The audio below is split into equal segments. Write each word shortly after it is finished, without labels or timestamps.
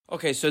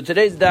Okay, so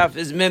today's daf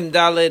is Mem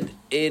Dalid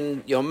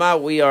in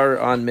Yoma. We are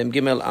on Mem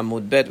Gimel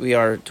Amud Bet. We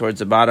are towards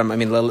the bottom. I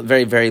mean, the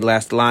very, very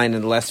last line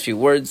and the last few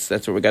words.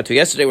 That's what we got to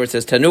yesterday, where it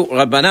says Tanu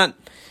Rabbanan.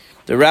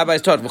 The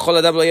rabbis taught. We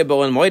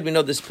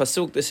know this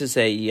pasuk. This is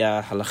a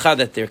halacha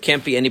that there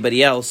can't be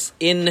anybody else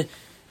in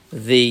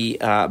the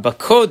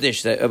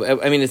bakodesh.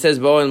 It says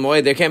Bo'el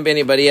Moed. There can't be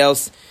anybody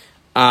else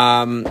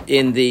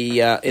in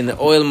the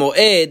oil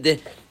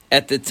moed.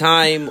 At the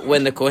time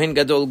when the Kohen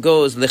Gadol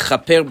goes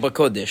lechaper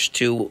b'kodesh,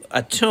 to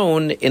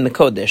atone in the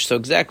kodesh. So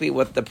exactly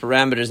what the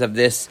parameters of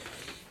this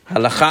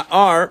halacha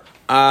are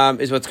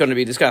is what's going to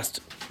be discussed.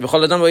 And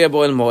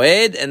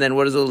then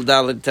what does the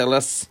Dalet tell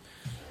us?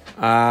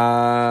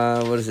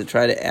 What does it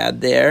try to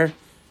add there?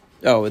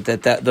 Oh,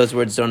 that those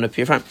words don't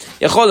appear. Fine.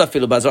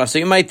 So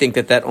you might think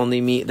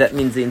that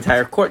means the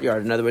entire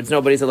courtyard. In other words,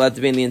 nobody's allowed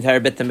to be in the entire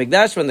Bet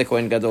HaMikdash when the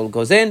Kohen Gadol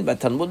goes in. But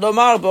Talmud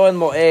Lomar Bo'el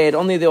Moed,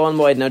 only the Oil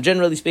Moed. Now,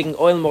 generally speaking,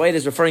 Oil Moed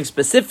is referring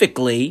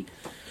specifically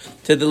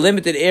to the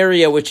limited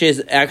area, which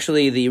is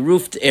actually the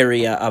roofed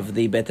area of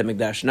the Bet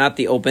HaMikdash, not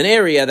the open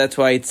area. That's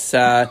why it's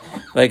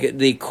like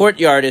the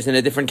courtyard is in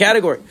a different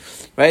category,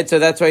 right? So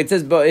that's why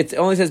it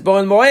only says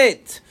Bo'el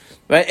Moed.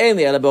 Right,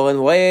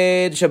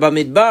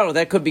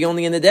 that could be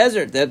only in the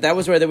desert. That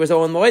was where there was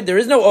Oil Moed. There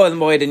is no Oil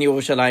Moed in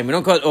Yerushalayim. We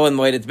don't call it Oil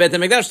Moed. It's Bet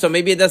HaMikdash, so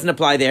maybe it doesn't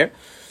apply there.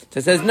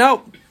 So it says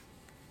no.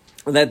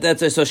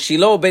 So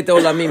Shiloh Bet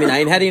Olamim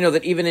Minayin. How do you know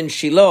that even in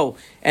Shiloh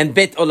and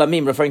Bet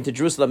Olamim, referring to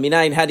Jerusalem,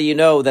 Minayin, how do you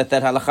know that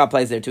halacha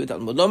applies there too?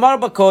 Talmud Lomar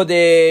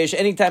B'Kodesh.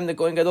 Anytime the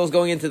Kohen Gadol is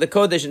going into the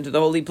Kodesh, into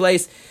the holy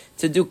place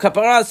to do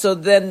kapara, so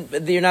then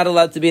you're not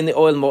allowed to be in the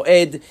Oil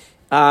Moed.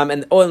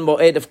 And Oil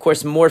Moed, of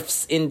course,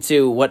 morphs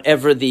into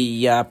whatever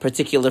the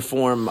particular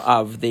form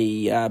of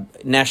the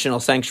national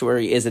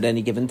sanctuary is at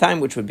any given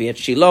time, which would be at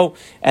Shiloh,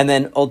 and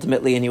then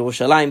ultimately in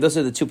Yerushalayim. Those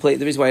are the two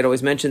places. The reason why it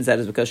always mentions that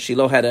is because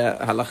Shiloh had a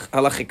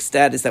halachic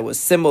status that was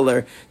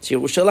similar to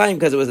Yerushalayim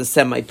because it was a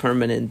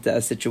semi-permanent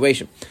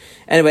situation.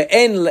 Anyway,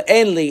 En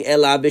li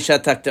ela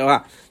b'shat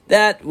haktorah.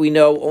 That we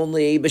know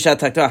only b'shat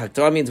haktorah.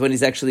 Haktorah means when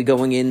he's actually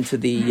going into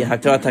the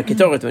haktorah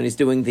hakitoret, when he's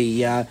doing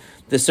the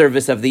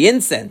service of the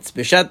incense.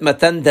 B'shat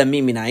matan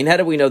damim minayin. How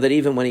do we know that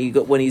even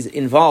when he's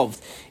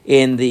involved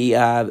in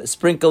the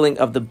sprinkling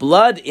of the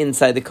blood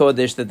inside the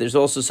kodesh, that there's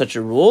also such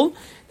a rule?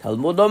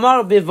 Talmud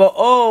Omar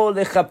bivo'o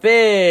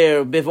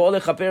lechaper. Bivo'o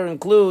lechaper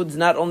includes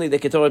not only the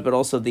ketoret but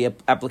also the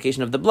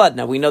application of the blood.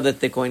 Now we know that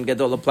the Kohen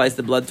Gadol applies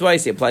the blood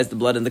twice. He applies the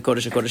blood in the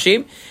Kodesh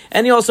HaKodeshim,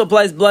 and he also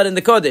applies blood in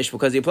the Kodesh,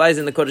 because he applies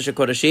in the Kodesh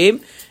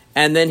HaKodeshim,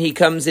 and then he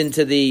comes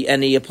into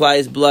and he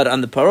applies blood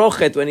on the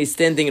parochet when he's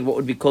standing in what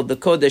would be called the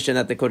Kodesh and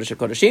not the Kodesh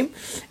HaKodeshim.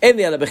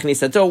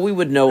 We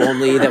would know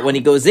only that when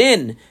he goes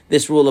in,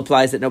 this rule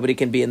applies that nobody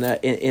can be in the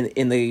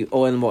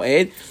Oel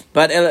Moed.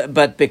 But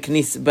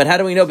how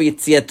do we know?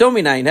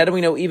 How do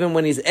we know even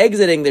when he's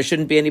exiting, there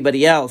shouldn't be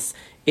anybody else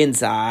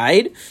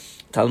inside?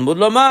 Talmud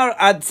Lomar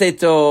ad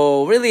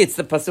seto. Really, it's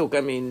the pasuk. I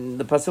mean,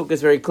 the pasuk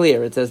is very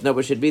clear. It says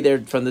nobody should be there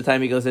from the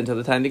time he goes in till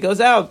the time he goes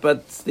out.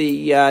 But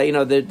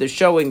they're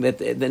showing that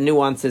the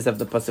nuances of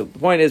the pasuk. The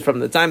point is, from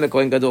the time the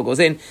Kohen Gadol goes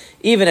in,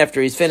 even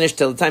after he's finished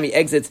till the time he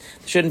exits,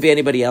 there shouldn't be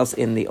anybody else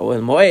in the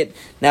Oel Moed.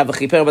 Now,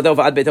 v'chiper b'do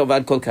v'ad beto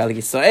v'ad kol kal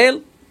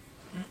Yisrael.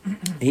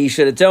 He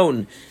should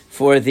atone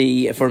for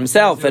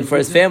himself and for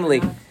his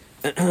family.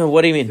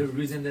 What do you mean?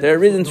 There are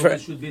reasons for.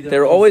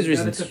 There are always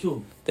reasons.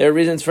 There are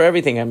reasons for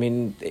everything. I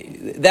mean,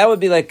 that would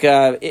be like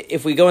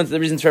if we go into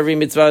the reasons for every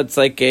mitzvah, it's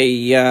like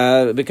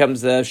it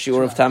becomes a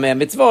shiur of tamei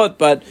mitzvot.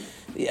 But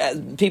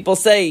people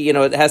say,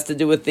 it has to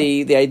do with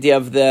the idea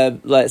of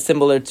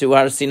similar to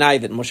Har Sinai,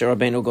 that Moshe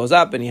Rabbeinu goes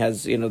up and he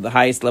has the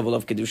highest level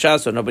of kedusha,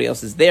 so nobody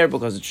else is there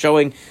because it's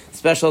showing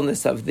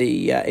specialness of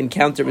the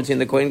encounter between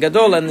the Kohen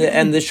Gadol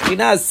and the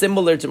Shekhinah is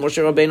similar to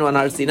Moshe Rabbeinu on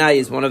Har Sinai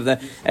is one of the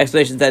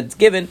explanations that's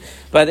given,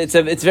 but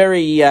it's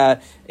very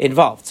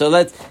involved.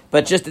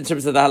 But just in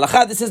terms of the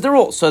halacha, this is the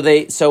rule. So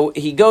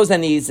he goes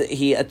and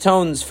he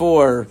atones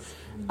for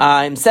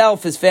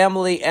himself, his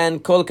family,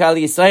 and Kol Kal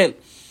Yisrael.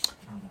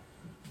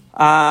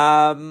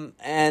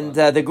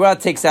 The Gra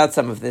takes out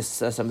some of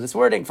this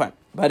wording, fine,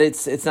 but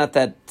it's not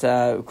that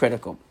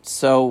critical.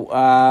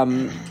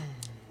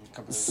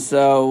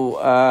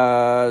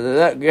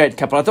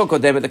 Kaparato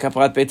kodem the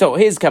kaparat beito.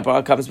 His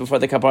kapara comes before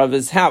the kapara of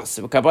his house.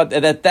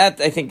 That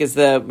I think is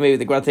maybe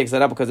the Gra takes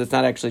that up because it's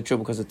not actually true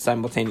because it's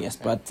simultaneous.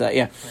 But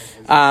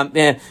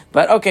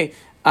but okay,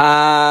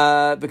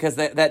 because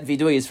that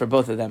vidui is for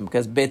both of them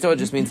because beito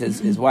just means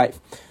his wife.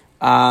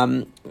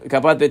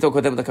 Kaparat beito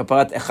kodem the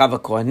kaparat echav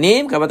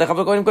kohanim. Kaparat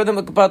echav kohanim kodem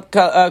the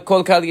kaparat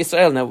kol kal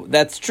Yisrael. Now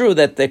that's true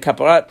that the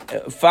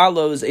kaparat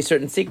follows a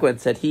certain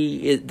sequence that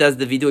he does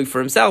the vidui for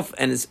himself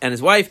and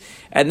his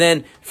wife, and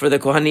then for the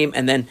kohanim,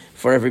 and then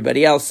for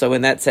everybody else. So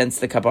in that sense,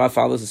 the kaparat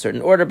follows a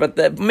certain order. But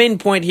the main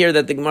point here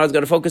that the Gemara is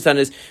going to focus on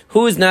is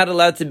who is not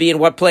allowed to be in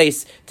what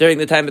place during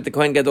the time that the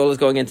Kohen Gadol is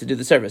going in to do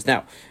the service.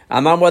 Now,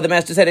 Amar what the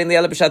master said in the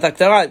Ela b'shat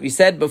haktorah. We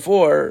said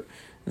before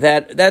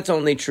that that's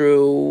only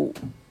true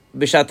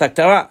B'shat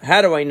haktara.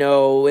 How do I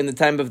know in the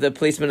time of the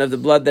placement of the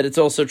blood that it's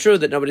also true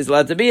that nobody's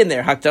allowed to be in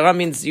there? Haktara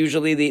means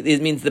usually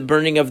it means the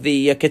burning of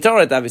the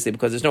ketoret, obviously,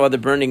 because there's no other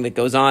burning that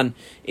goes on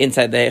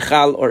inside the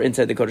hechal or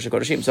inside the kodesh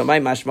HaKodeshim. So my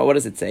mashma, what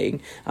is it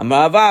saying?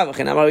 Amar Ava,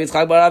 v'chen amar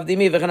Yitzchak bar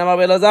Avdimi, v'chen amar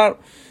Belazar.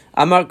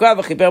 אמר קרא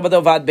וכיפר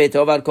בדו ועד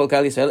ביתו ועד כל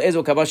קהל ישראל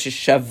איזו קבע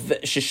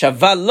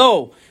ששווה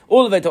לו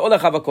ולביתו או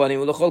לאחיו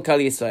הכהנים ולכל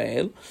קהל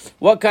ישראל.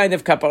 What kind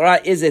of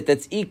kapara is it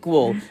that's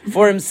equal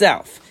for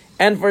himself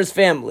and for his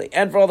family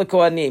and for all the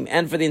kohanim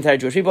and for the entire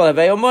Jewish people?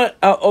 Omer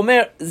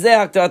ze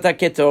haktarat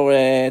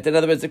haketoret. In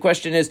other words, the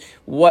question is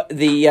what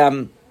the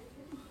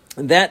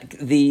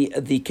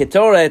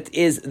ketoret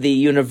is the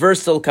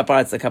universal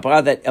kapara. It's the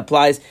kapara that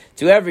applies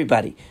to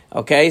everybody.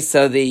 Okay,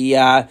 so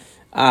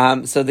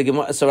so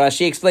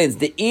Rashi explains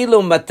the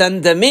ilu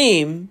matan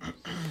damim,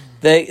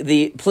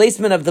 the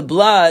placement of the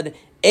blood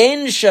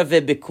en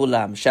shaveh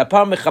bikulam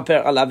shapar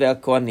mechaper alav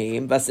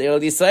kohanim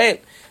v'seir Yisrael,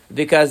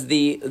 because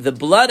the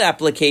blood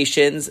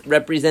applications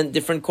represent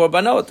different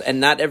korbanot, and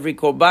not every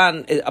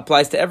korban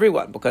applies to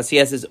everyone, because he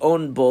has his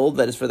own bull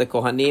that is for the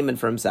kohanim and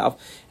for himself,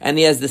 and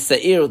he has the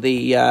sa'ir,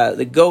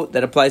 the goat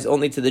that applies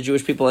only to the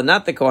Jewish people and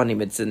not the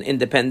kohanim. It's an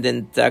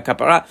independent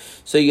kapara.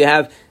 So you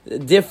have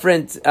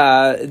different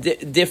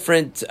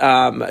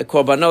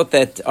korbanot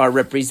that are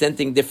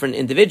representing different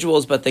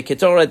individuals, but the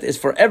ketoret is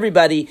for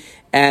everybody,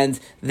 and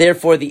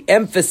therefore the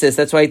emphasis,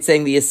 that's why it's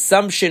saying the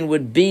assumption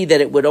would be that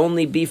it would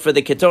only be for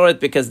the ketoret,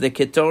 because the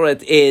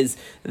ketoret is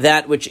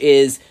that which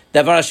is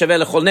davar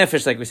shaveh lechol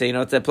nefesh, like we say,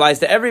 it applies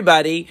to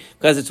everybody,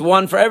 because it's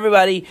one for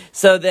everybody,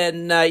 so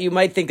then you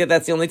might think that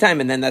that's the only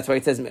time, and then that's why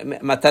it says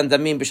matan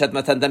damim b'shat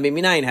matan damim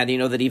minayin. How do you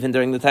know that even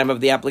during the time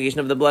of the application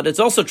of the blood it's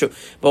also true?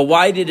 But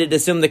why did it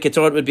assume the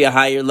ketoret would be a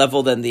higher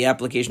level than the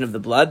application of the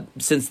blood,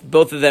 since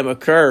both of them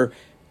occur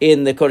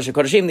in the Kodesh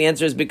HaKodeshim? The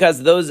answer is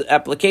because those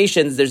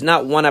applications, there's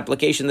not one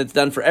application that's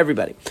done for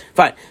everybody.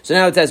 Fine. So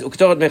now it says,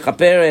 Uktoret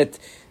mechaperet,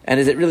 and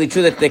is it really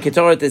true that the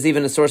ketoret is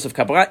even a source of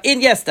kapara?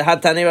 Yes, the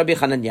Tanei Rabbi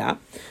Chananya.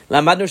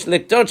 Lamadnu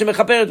shektoret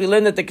shemechaperet, we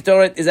learn that the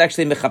ketoret is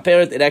actually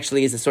mechaperet, it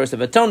actually is a source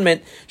of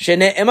atonement.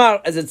 Shene Emar,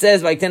 as it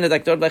says, Vaytenet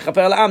haktoret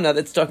lechaper la'am. Now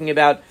that's talking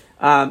about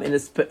in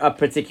a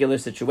particular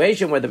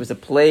situation where there was a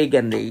plague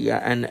and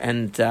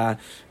in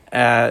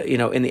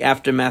the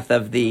aftermath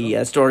of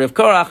the story of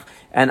Korach,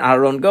 and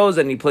Aaron goes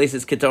and he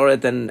places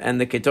ketoret,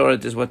 and the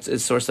ketoret is what's a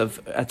source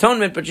of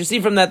atonement. But you see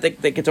from that the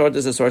ketoret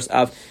is a source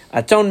of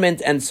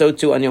atonement, and so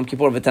too on Yom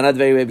Kippur. V'tanad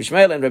v'Rabbi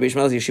Yishmael, and Rabbi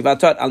Yishmael's yeshiva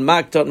taught al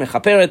ma ketoret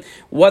mechaperet.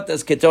 What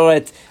does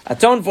ketoret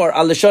atone for?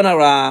 Al lashon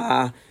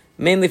hara.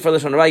 Mainly for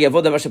Lashon Hara,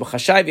 Yavod Davar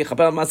Sheb'Chashai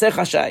V'Yichaper Ma'aseh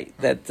Chashai.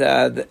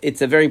 That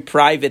it's a very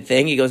private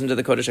thing. He goes into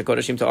the Kodesh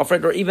HaKodeshim to offer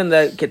it, or even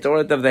the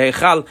Ketoret of the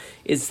Heichal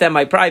is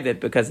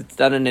semi-private because it's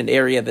done in an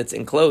area that's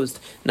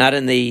enclosed, not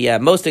in the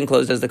most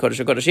enclosed as the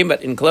Kodesh HaKodeshim,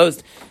 but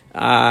enclosed,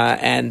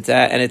 and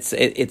it's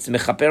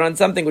mechaper on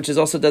something which is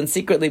also done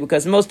secretly,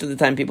 because most of the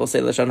time people say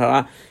Lashon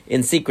Hara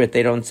in secret;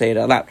 they don't say it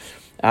aloud.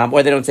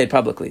 Or they don't say it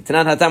publicly.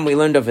 Tanan Hatam, we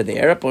learned over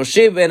there.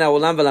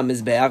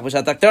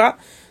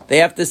 They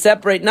have to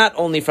separate not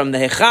only from the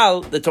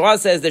Hechal. The Torah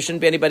says there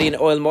shouldn't be anybody in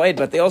Oil Moed,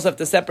 but they also have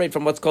to separate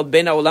from what's called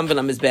Ben HaOlam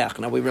VeLaMizbeach.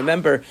 Now we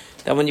remember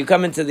that when you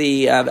come into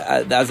the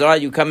Azara,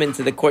 you come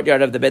into the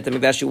courtyard of the Beit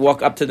HaMikdash, you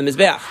walk up to the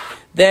Mizbeach.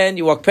 Then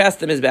you walk past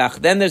the Mizbeach.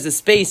 Then there's a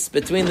space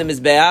between the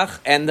Mizbeach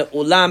and the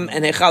Ulam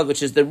and Hechal,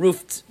 which is the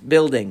roofed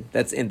building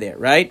that's in there,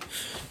 right?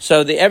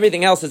 So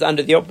everything else is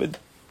under the open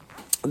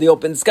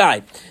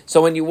sky.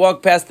 So when you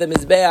walk past the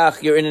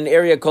Mizbeach, you're in an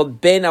area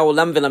called Ben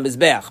HaOlam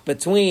VeLaMizbeach,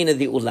 between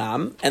the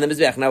Ulam and the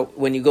Mizbeach. Now,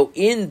 when you go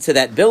into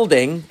that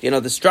building,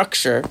 the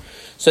structure,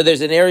 so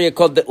there's an area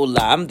called the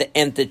Ulam, the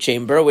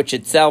antechamber, which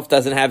itself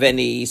doesn't have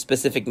any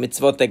specific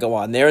mitzvot that go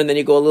on there, and then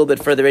you go a little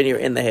bit further in, you're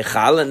in the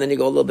Hechal, and then you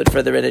go a little bit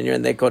further in, and you're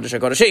in the Kodesh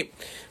HaKodeshim.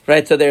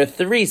 Right? So there are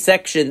 3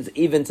 sections,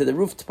 even to the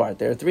roofed part.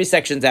 There are 3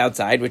 sections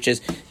outside, which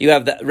is, you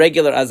have the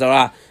regular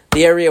Azara,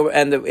 the area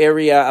and the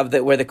area of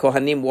where the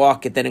Kohanim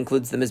walk, it then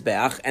includes the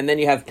Mizbeach, and then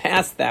you have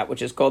past that,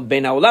 which is called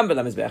Bein HaOlam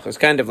VeLaMizbeach. There's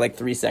kind of like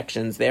 3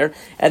 sections there,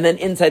 and then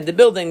inside the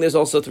building, there's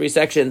also 3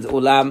 sections: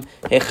 Ulam,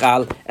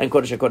 Hechal, and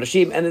Kodesh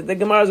HaKodeshim. And the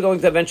Gemara is going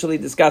to eventually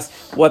discuss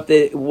what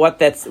the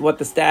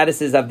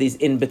status is of these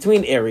in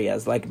between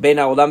areas, like Bein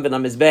HaOlam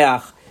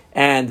VeLaMizbeach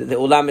and the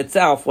Ulam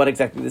itself, what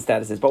exactly the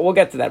status is. But we'll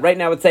get to that. Right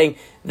now it's saying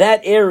that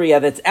area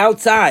that's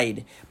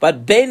outside,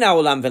 but Bein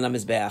HaOlam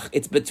VeLaMizbeach,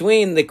 it's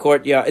between the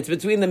courtyard, it's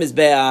between the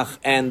Mizbeach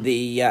and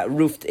the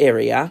roofed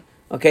area.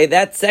 Okay,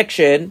 that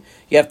section,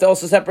 you have to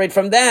also separate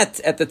from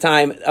that at the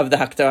time of the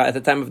Haktara, at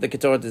the time of the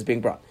Ketoret is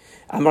being brought.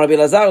 Amar Rabbi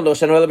Elazar, lo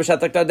shanu ela b'shat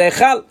Haktara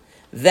de'echal.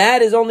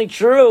 That is only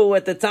true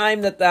at the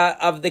time that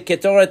of the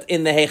Ketoret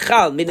in the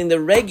Heichal, meaning the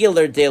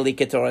regular daily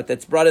Ketoret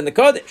that's brought in the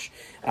Kodesh.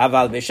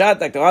 Aval b'shat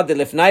Haktara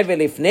delifnai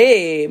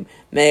velifneim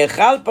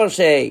me'echal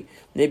parshei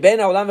Now,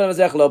 there's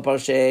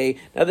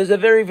a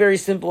very, very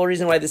simple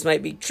reason why this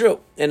might be true.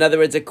 In other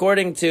words,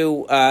 according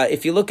to,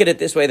 if you look at it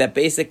this way, that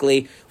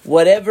basically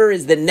whatever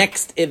is the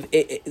next,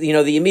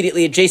 the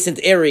immediately adjacent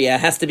area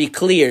has to be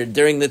cleared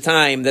during the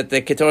time that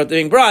the Ketoret is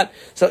being brought.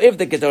 So if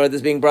the Ketoret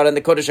is being brought in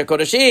the Kodesh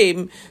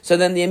HaKodeshim, so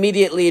then the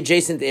immediately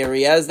adjacent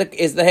area is the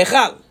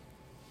Hechal.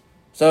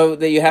 So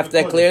that you have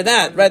to clear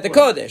that, right? The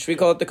Kodesh. We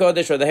call it the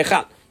Kodesh or the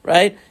Hechal,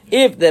 right?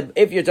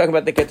 If you're talking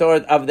about the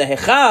Ketoret of the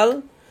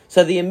Hechal,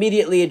 so the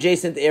immediately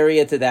adjacent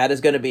area to that is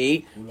going to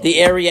be the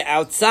area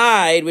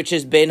outside, which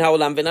is Bein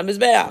HaOlam V'In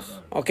HaMizbeach.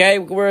 Okay,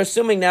 we're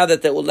assuming now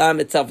that the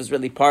Ulam itself is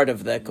really part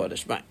of the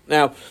Kodesh. Right.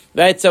 Now,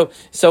 right. So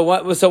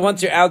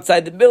once you're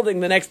outside the building,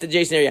 the next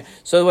adjacent area.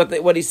 So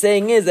what he's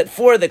saying is that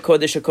for the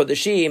Kodesh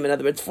HaKodeshim, in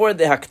other words, for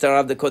the Haktar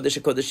of the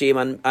Kodesh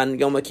HaKodeshim on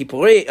Yom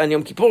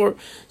Kippur,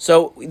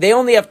 so they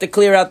only have to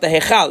clear out the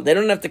Hechal. They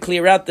don't have to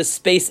clear out the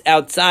space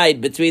outside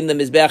between the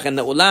Mizbeach and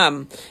the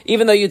Ulam.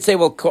 Even though you'd say,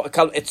 well,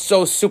 it's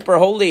so super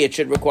holy, it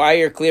should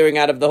require clearing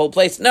out of the whole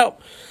place. No.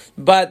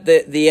 But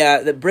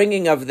the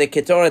bringing of the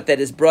Ketoret that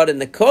is brought in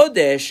the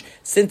Kodesh,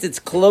 since it's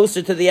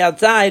closer to the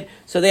outside,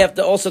 so they have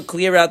to also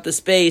clear out the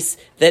space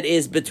that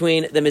is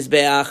between the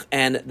Mizbeach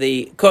and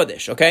the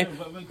Kodesh, okay?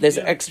 There's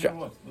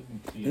extra.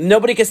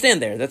 Nobody can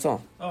stand there, that's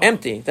all.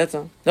 Empty, that's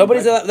all.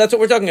 Nobody's allowed, that's what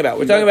we're talking about.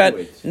 We're talking about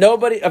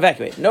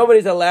evacuate.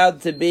 Nobody's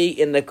allowed to be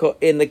in the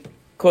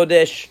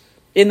Kodesh,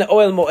 in the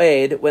Oil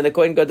Moed, when the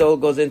Kohen Gadol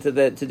goes into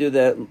to do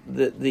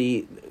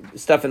the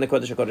stuff in the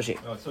Kodesh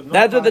HaKodeshim.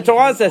 That's what the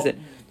Torah says.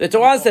 The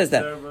Torah says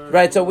that,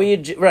 right? So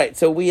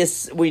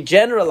we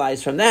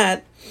generalize from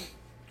that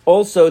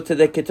also to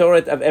the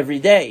Ketoret of every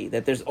day,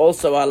 that there's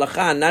also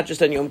halakha, not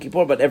just on Yom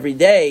Kippur, but every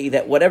day,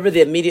 that whatever the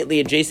immediately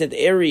adjacent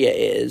area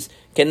is,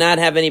 cannot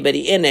have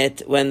anybody in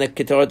it when the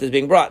Ketoret is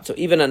being brought. So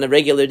even on a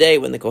regular day,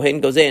 when the Kohen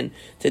goes in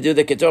to do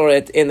the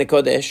Ketoret in the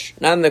Kodesh,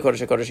 not in the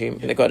Kodesh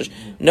HaKodeshim, in the Kodesh,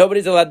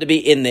 nobody's allowed to be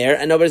in there,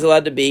 and nobody's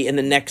allowed to be in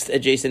the next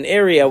adjacent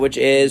area, which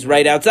is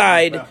right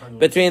outside,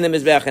 between the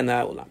Mizbeach and the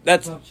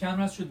Ulam. So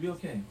cameras should be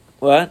okay.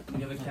 What?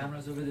 You have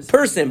cameras over this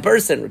person,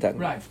 we're talking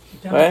right.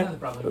 Right?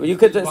 You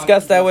could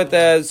discuss that with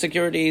the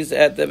securities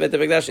at the Beit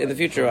HaMikdash in the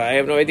future. I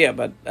have no idea,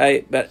 but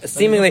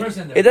seemingly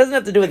it doesn't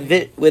have to do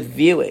with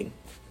viewing.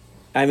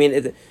 I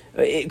mean,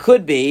 it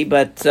could be,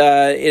 but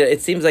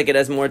it seems like it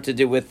has more to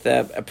do with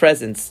a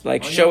presence,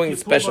 like showing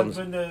specialness.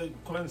 When the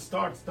Kohen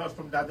starts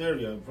from that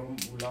area, from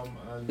Ulam.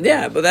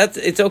 Yeah, but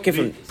it's okay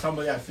from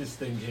somebody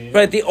assisting him.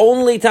 Right, the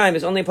only time,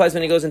 it only applies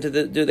when he goes into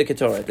do the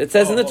Ketoret. It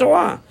says in the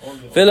Torah.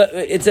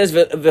 It says,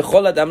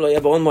 V'chol adam lo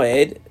yavon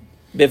moed,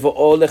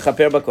 b'vo'o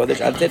lechaper b'kodesh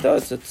al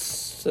tetos.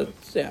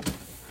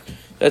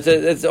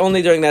 It's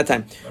only during that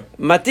time.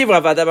 Mativ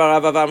Rav Ada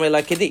bar Rav Avar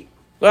la kedi.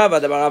 Rav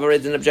Ada bar Rav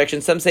raised an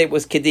objection. Some say it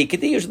was kedi.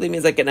 Kedi usually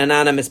means like an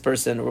anonymous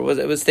person, or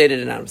it was stated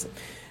anonymously.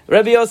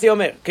 Rabbi Yossi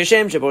Omer,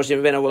 כשם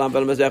שבורשים בין העולם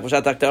ולמזבח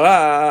בשעת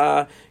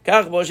הקטרה,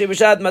 כך בורשים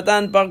בשעת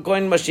מתן פר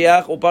כהן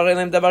משיח ופר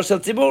אליהם דבר של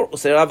ציבור,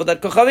 עושה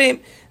עבודת כוכבים.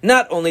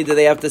 Not only do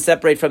they have to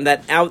separate from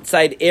that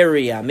outside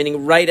area,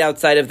 meaning right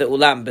outside of the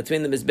ulam,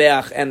 between the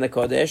Mizbeach and the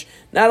Kodesh,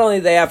 not only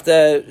do they have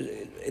to,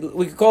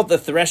 we could call it the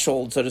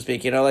threshold, so to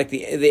speak, like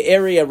the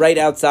area right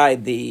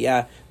outside the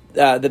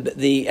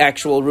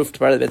actual roofed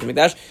part of the Beit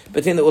HaMikdash,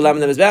 between the ulam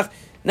and the Mizbeach.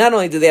 Not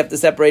only do they have to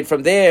separate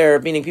from there,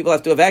 meaning people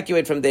have to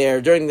evacuate from there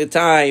during the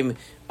time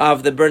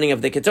of the burning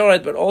of the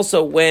Ketoret, but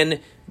also when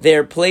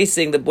they're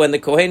when the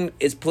Kohen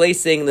is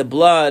placing the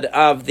blood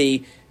of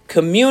the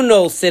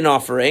communal sin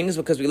offerings,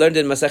 because we learned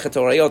in Masechet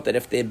Torayot that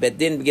if the Bet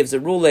Din gives a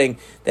ruling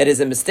that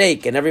is a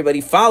mistake and everybody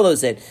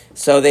follows it,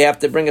 so they have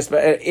to bring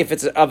if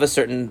it's of a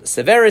certain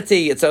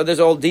severity. So there's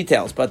all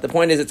details, but the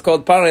point is it's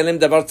called Par Elim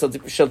Davar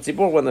Shel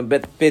Tzibur, when the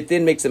Bet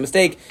Din makes a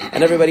mistake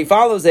and everybody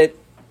follows it,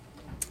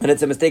 and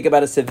it's a mistake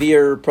about a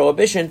severe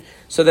prohibition,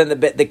 so then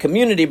the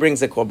community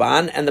brings a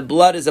korban, and the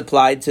blood is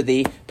applied to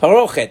the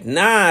parochet,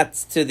 not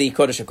to the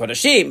Kodesh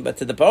HaKodeshim, but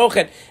to the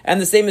parochet. And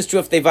the same is true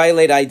if they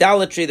violate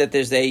idolatry, that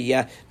there's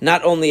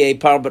not only a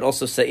par, but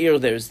also sa'ir,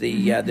 there's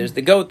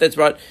the goat that's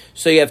brought.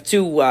 So you have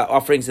two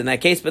offerings in that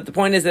case, but the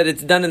point is that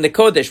it's done in the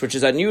Kodesh, which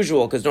is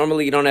unusual, because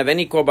normally you don't have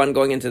any korban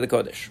going into the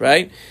Kodesh,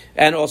 right?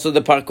 And also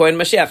the par Kohen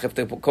Mashiach, if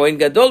the Kohen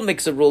Gadol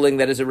makes a ruling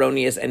that is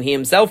erroneous, and he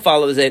himself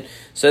follows it,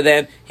 so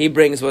then he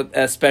brings what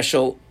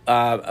special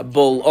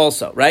bull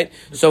also, right?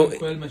 So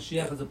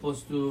Mashiach as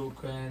opposed to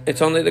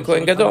it's only the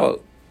Kohen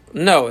Gadol.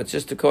 No, it's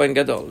just the Kohen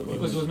Gadol.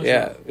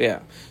 Yeah.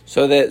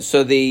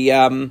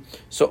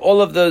 So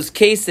all of those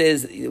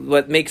cases,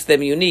 what makes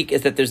them unique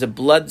is that there's a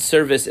blood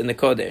service in the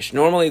Kodesh.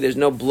 Normally, there's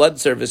no blood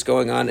service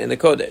going on in the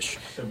Kodesh.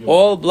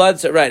 All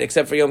blood, right,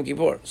 except for Yom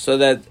Kippur. So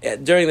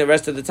that during the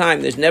rest of the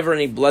time, there's never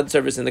any blood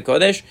service in the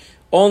Kodesh.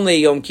 Only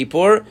Yom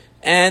Kippur.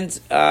 And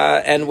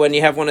when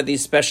you have one of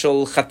these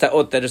special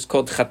chataot that is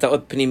called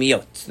chataot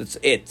pnimiyot, that's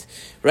it,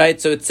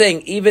 right? So it's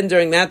saying even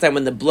during that time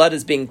when the blood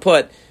is being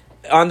put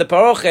on the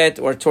parochet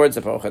or towards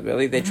the parochet,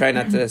 really, they try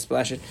not to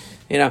splash it,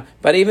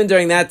 but even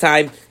during that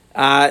time,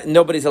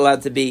 nobody's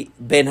allowed to be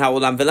ben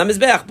ha'olam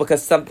v'lamizbeach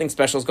because something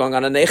special is going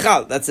on in the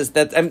Eichal. That's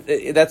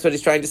what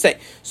he's trying to say.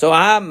 So,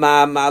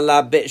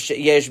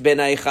 yesh ben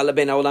ha'Eichal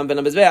ben ha'olam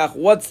v'lamizbeach.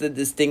 What's the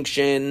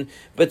distinction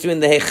between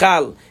the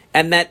Eichal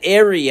and that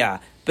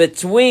area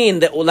between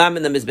the ulam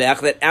and the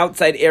mizbeach, that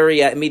outside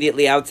area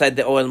immediately outside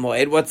the oil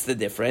moed? What's the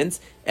difference?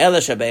 That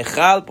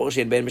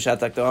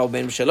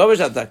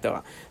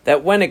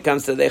when it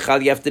comes to the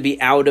Eichal, you have to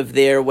be out of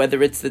there,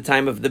 whether it's the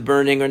time of the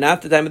burning or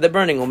not the time of the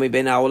burning.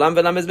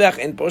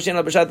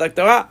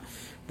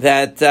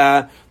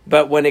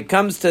 But when it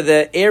comes to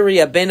the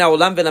area ben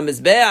ha'olam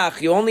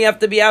v'lamizbeach, you only have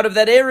to be out of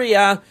that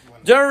area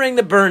during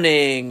the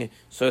burning.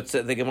 So it's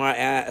the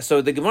Gemara.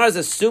 So the Gemara is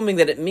assuming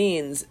that it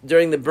means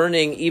during the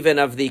burning, even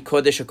of the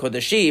Kodesh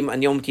HaKodeshim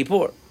on Yom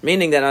Kippur,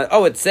 meaning that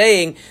it's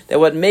saying that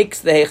what makes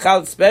the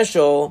Heichal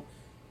special,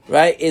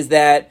 right, is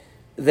that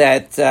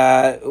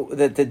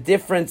the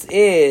difference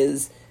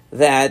is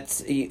that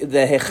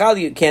the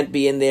Heichal can't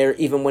be in there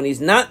even when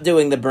he's not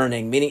doing the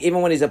burning, meaning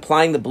even when he's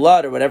applying the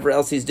blood or whatever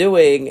else he's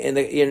doing,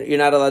 you're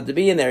not allowed to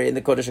be in there in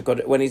the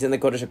Kodesh when he's in the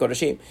Kodesh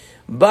HaKodeshim.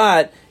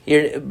 But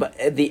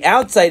the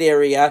outside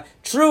area,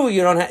 true,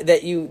 you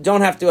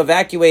don't have to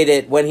evacuate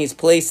it when he's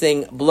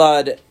placing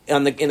blood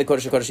in the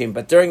Kodesh HaKodeshim.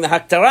 But during the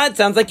Haktarah, it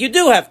sounds like you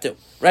do have to,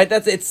 right?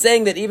 It's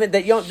saying that even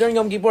that during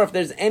Yom Kippur, if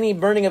there's any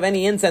burning of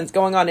any incense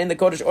going on in the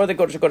Kodesh or the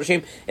Kodesh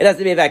HaKodeshim, it has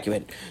to be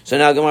evacuated. So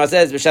now Gemara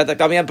says,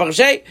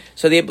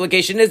 so the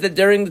implication is that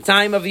during the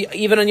time of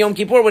even on Yom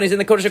Kippur, when he's in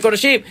the Kodesh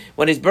HaKodeshim,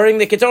 when he's burning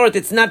the Ketoret,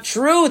 it's not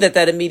true that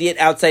immediate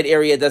outside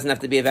area doesn't have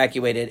to be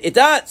evacuated. It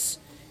does.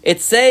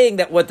 It's saying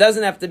that what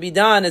doesn't have to be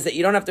done is that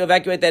you don't have to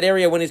evacuate that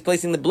area when he's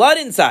placing the blood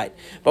inside.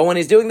 But when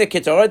he's doing the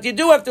Ketoret, you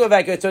do have to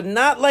evacuate. So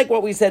not like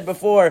what we said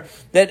before,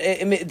 that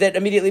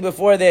immediately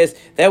before this,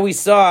 that we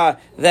saw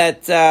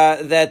that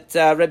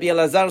Rabbi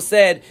Elazar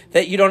said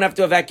that you don't have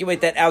to evacuate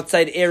that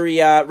outside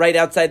area, right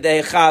outside the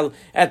Heichal,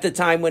 at the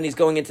time when he's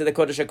going into the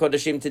Kodesh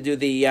HaKodeshim to do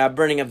the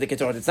burning of the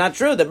Ketoret. It's not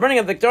true. The burning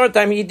of the Ketoret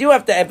time, you do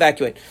have to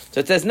evacuate.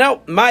 So it says,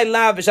 no, my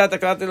la v'shat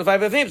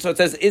HaKalat. So it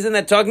says, isn't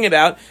that talking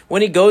about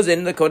when he goes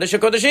in the Kodesh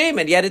HaKodeshim?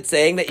 And yet it's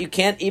saying that you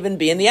can't even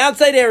be in the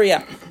outside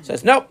area. So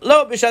it's no,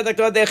 b'shat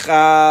HaKalat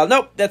dechal.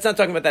 No, that's not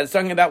talking about that. It's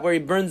talking about where he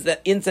burns the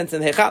incense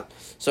in the Heichal.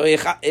 So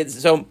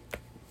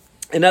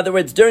in other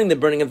words, during the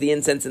burning of the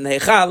incense in the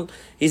Heichal,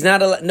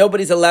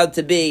 nobody's allowed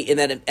to be in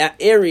that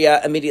area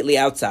immediately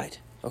outside.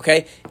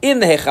 Okay? In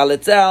the Heichal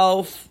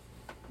itself,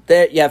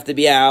 there you have to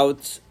be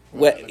out,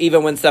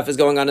 even when stuff is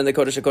going on in the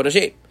Kodesh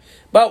HaKodeshim.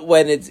 But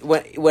when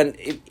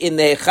in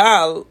the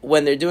Heichal,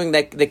 when they're doing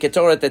the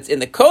Ketoret that's in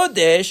the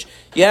Kodesh,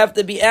 you have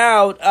to be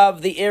out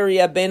of the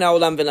area ben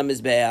ha'olam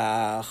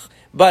v'lamizbeach.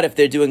 But if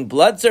they're doing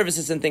blood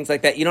services and things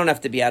like that, you don't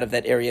have to be out of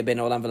that area ben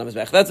ha'olam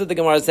v'lamizbeach. That's what the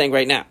Gemara is saying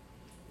right now.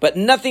 But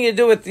nothing to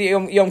do with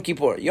Yom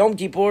Kippur. Yom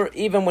Kippur,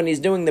 even when he's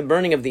doing the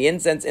burning of the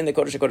incense in the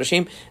Kodesh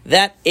HaKodeshim,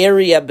 that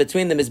area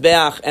between the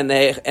Mizbeach and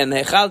the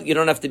Heichal, you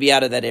don't have to be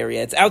out of that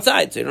area. It's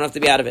outside, so you don't have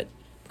to be out of it.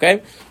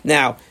 Okay?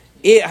 Now,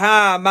 but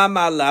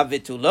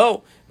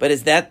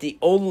is that the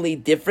only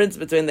difference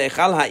between the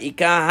Eichal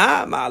ha'ika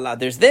ha'ma'ala?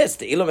 There's this.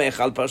 Te'ilo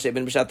me'echal parshe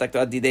ben b'shat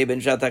haktorah didei ben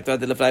b'shat haktorah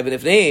delefnai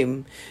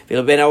v'nefnim.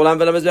 V'ilo ben ha'olam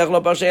v'lamizbeach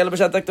lo parshe ela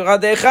b'shat haktorah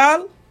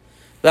de'echal.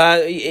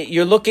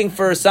 You're looking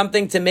for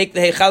something to make the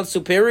Heichal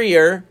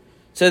superior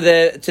to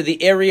the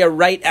area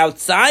right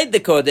outside the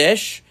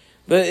Kodesh,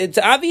 but it's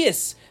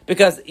obvious.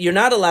 Because you're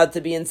not allowed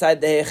to be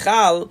inside the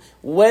Heichal,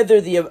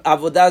 whether the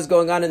Avodah is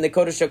going on in the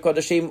Kodesh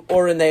HaKodeshim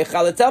or in the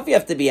Heichal itself, you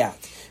have to be out.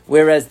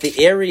 Whereas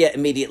the area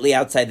immediately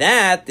outside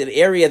that, the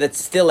area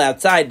that's still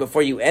outside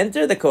before you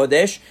enter the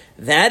Kodesh,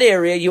 that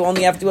area you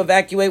only have to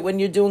evacuate when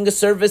you're doing a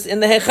service in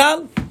the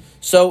Heichal.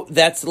 So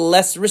that's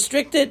less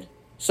restricted.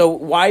 So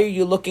why are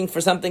you looking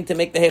for something to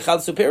make the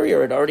Heichal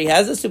superior? It already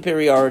has a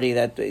superiority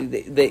that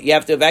you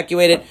have to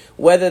evacuate it,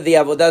 whether the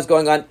Avodah is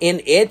going on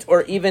in it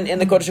or even in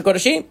the Kodesh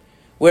HaKodeshim.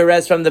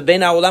 Whereas from the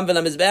Ben Ha'olam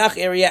v'Lamizbeach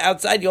area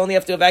outside, you only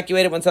have to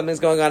evacuate it when something's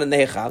going on in the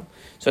Heichal.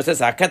 So it says,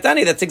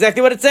 HaKatani, that's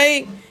exactly what it's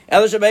saying.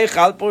 Inside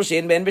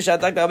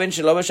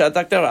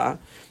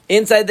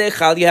the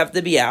Heichal, you have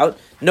to be out,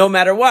 no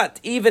matter what.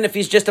 Even if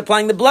he's just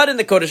applying the blood in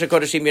the Kodesh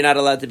HaKodeshim, you're not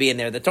allowed to be in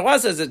there. The Torah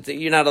says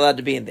you're not allowed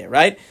to be in there,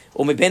 right?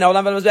 But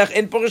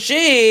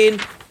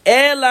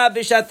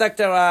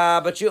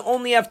you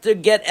only have to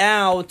get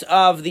out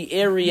of the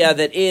area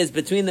that is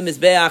between the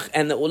Mizbeach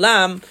and the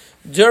Ulam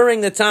during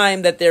the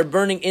time that they're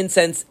burning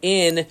incense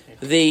in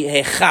the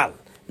Heichal,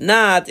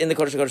 not in the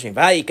Kodesh HaKodeshim.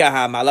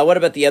 What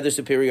about the other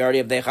superiority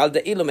of the Heichal?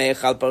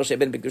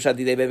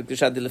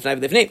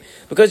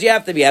 Because you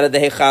have to be out of the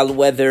Heichal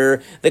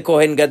whether the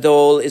Kohen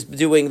Gadol is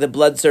doing the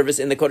blood service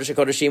in the Kodesh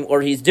HaKodeshim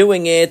or he's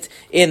doing it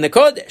in the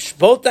Kodesh.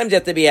 Both times you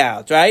have to be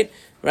out, right?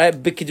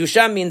 Right?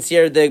 B'kedusha means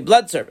here the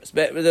blood service.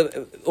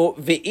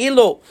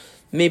 Ve'ilo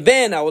but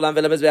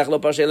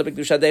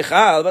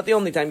the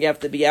only time you have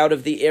to be out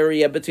of the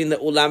area between the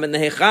ulam and the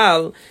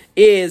heichal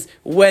is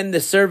when the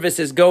service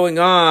is going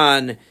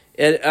on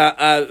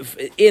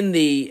in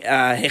the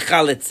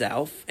Hechal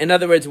itself. In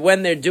other words,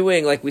 when they're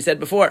doing, like we said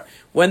before,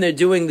 when they're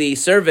doing the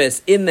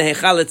service in the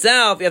Hechal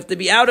itself, you have to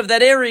be out of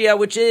that area,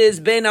 which is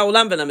Bein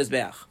HaOlam Ven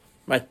HaMizbeach.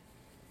 Right?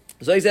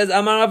 So he says,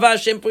 Amar Rava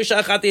Shem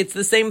Prisha Achati, it's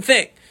the same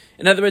thing.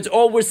 In other words,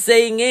 all we're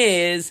saying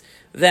is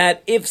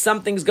that if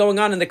something's going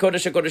on in the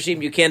Kodesh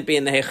HaKodeshim, you can't be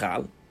in the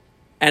Hechal.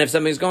 And if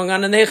something's going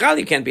on in the Hechal,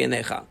 you can't be in the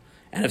Hechal.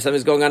 And if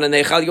something's going on in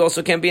the Hechal, you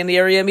also can't be in the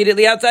area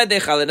immediately outside the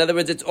Hechal. In other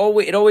words, it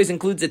always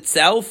includes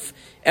itself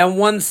and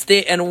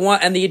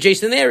and the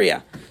adjacent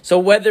area. So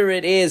whether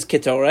it is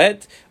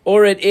Ketoret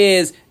or it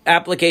is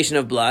application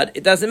of blood,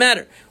 it doesn't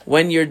matter.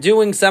 When you're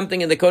doing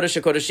something in the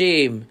Kodesh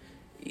HaKodeshim,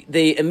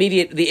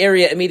 the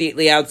area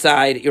immediately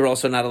outside, you're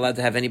also not allowed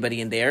to have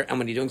anybody in there. And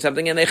when you're doing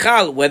something in the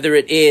Echal, whether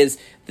it is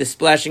the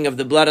splashing of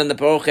the blood on the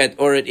parochet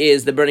or it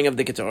is the burning of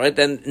the ketoret,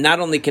 then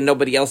not only can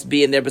nobody else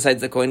be in there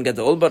besides the Kohen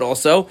Gadol, but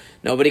also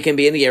nobody can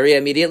be in the area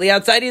immediately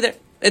outside either.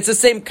 It's the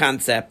same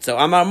concept. So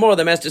Amar Mor,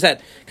 the master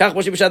said, Kach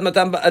Moshe b'shat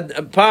matan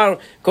par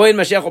Kohen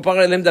Mashiach or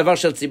par elim davar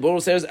shel tzibur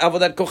says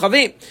avodat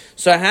kochavim.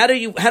 So how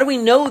do we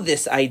know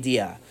this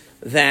idea?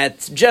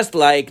 That just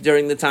like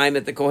during the time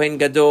that the Kohen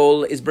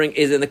Gadol is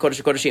in the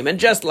Kodesh HaKodeshim, and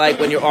just like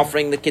when you're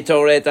offering the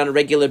Ketoret on a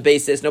regular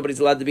basis,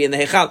 nobody's allowed to be in the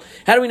Hechal.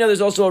 How do we know there's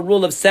also a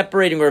rule of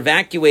separating or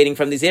evacuating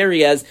from these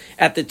areas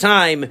at the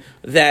time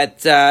that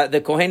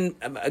the Kohen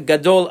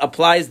Gadol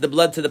applies the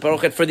blood to the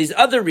Parochet for these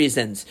other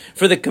reasons,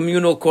 for the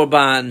communal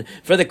Korban,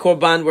 for the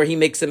Korban where he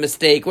makes a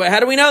mistake?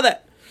 How do we know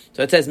that?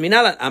 So it says,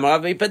 Minalan,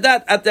 Amarav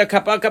Mipadat, at the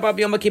Kapar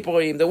Yom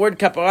HaKippurim. The word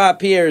Kapara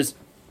appears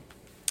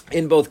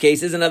in both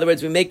cases. In other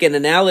words, we make an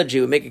analogy,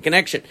 we make a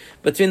connection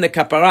between the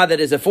kapara that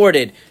is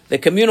afforded, the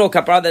communal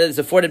kapara that is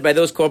afforded by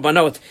those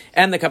korbanot,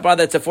 and the kapara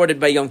that's afforded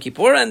by Yom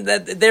Kippur, and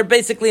that they're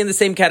basically in the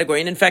same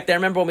category. And in fact, I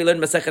remember when we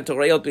learned Masechet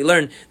Torayot, we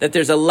learned that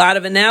there's a lot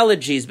of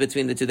analogies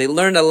between the two. They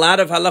learned a lot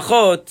of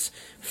halachot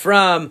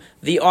from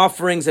the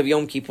offerings of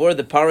Yom Kippur,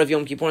 the par of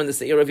Yom Kippur and the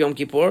seir of Yom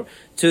Kippur,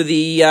 to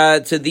these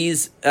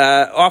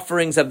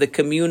offerings of the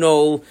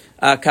communal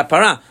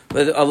kapara.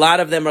 A lot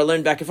of them are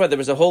learned back and forth. There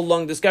was a whole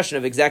long discussion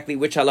of exactly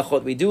which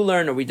halachot we do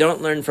learn or we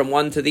don't learn from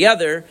one to the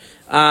other,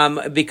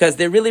 because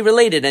they're really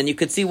related, and you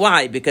could see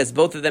why, because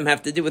both of them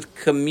have to do with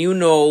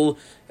communal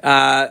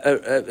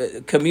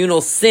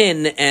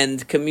sin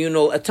and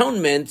communal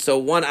atonement. So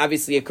one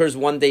obviously occurs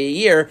one day a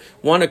year,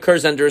 one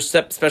occurs under a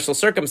special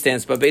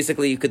circumstance, but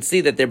basically you could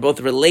see that they're both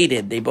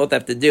related. They both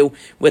have to do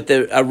with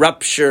a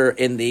rupture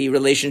in the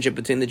relationship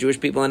between the Jewish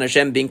people and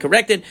Hashem being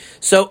corrected.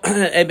 So,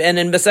 and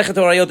in Masechet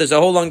Horayot, there's a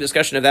whole long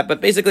discussion of that,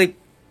 but basically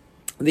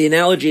the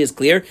analogy is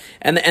clear,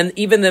 and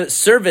even the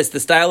service, the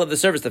style of the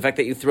service, the fact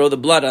that you throw the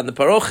blood on the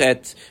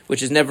parochet,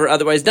 which is never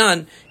otherwise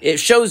done, it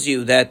shows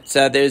you that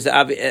there's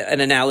an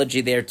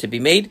analogy there to be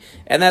made,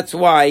 and that's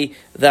why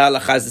the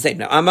halacha is the same.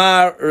 Now,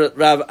 Amar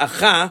Rav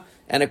Acha,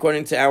 and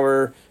according to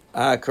our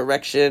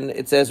correction,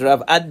 it says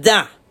Rav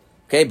Ada.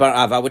 Okay, Bar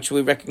Ava, which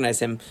we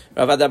recognize him.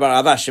 Rav Ada Bar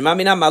Ava. Shema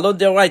mina malot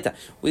deoraita.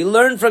 We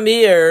learn from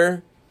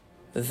here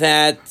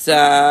that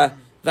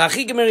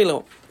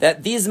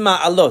that these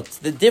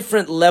ma'alot, the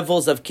different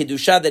levels of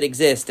kedusha that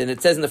exist, and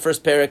it says in the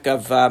first parak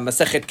of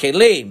Masechet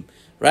Kelim,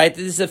 right?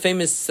 This is a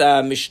famous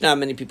Mishnah.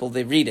 Many people,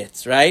 they read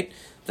it, right?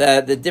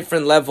 The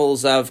different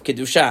levels of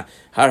kedusha.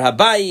 Har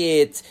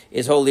Habayit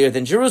is holier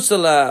than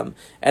Jerusalem,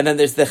 and then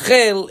there's the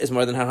Chel is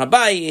more than Har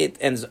Habayit,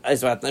 and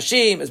Ezrat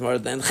Nashim is more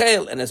than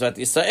Chel, and Ezrat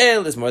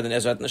Yisrael is more than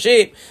Ezrat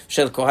Nashim.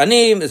 Shel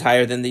Kohanim is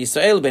higher than the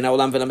Yisrael. Ben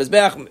Haolam Ven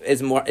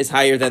HaMizbeach is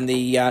higher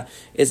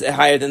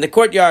than the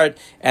courtyard,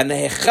 and the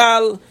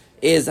Hechal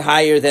is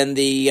higher than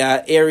the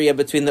area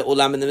between the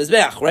Ulam and the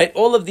Mizbeach. Right?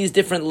 All of these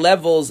different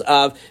levels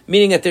of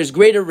meaning that there's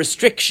greater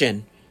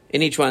restriction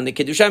in each one. The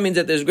Kedusha means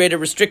that there's greater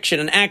restriction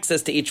and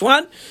access to each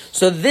one.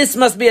 So this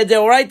must be a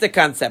Deoraita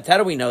concept. How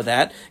do we know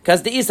that?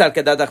 Because if you're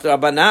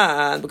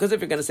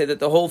going to say that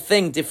the whole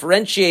thing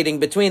differentiating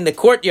between the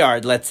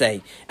courtyard, let's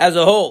say, as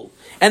a whole,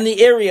 and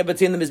the area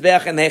between the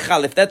Mizbeach and the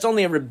Hechal, if that's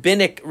only a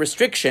rabbinic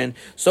restriction,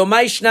 so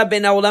Ma'ishna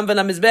ben Ha'olam ben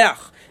HaMizbeach,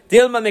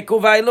 Dilma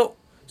Mekuvailu.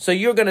 So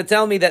you're going to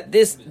tell me that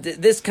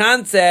this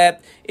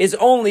concept is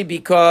only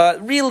because,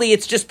 really,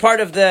 it's just part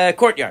of the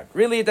courtyard.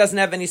 Really, it doesn't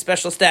have any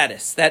special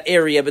status. That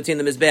area between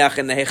the Mizbeach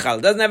and the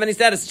Hechal doesn't have any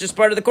status. It's just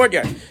part of the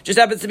courtyard. Just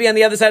happens to be on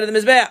the other side of the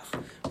Mizbeach.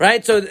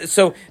 Right?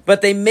 So,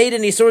 but they made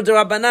an Isur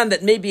D'Rabbanan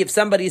that maybe if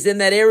somebody's in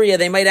that area,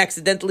 they might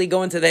accidentally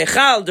go into the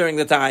Hechal during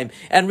the time.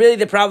 And really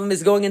the problem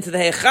is going into the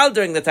Hechal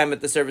during the time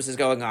that the service is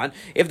going on.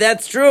 If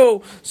that's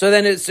true, so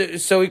then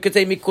so you could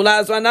say,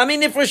 Mikula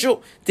Azwanami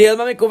Nifreshu.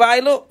 Tilma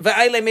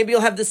Mikuvailu. Maybe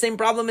you'll have the same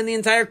problem in the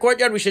entire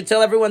courtyard. We should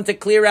tell everyone to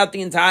clear out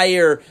the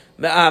entire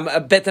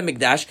Bet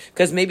HaMikdash,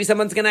 because maybe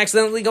someone's going to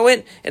accidentally go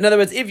in. In other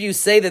words, if you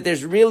say that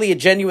there's really a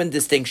genuine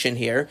distinction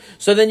here,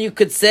 so then you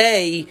could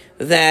say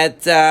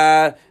that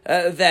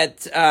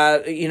that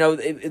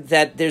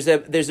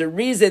there's a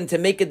reason to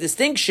make a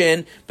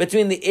distinction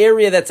between the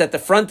area that's at the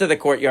front of the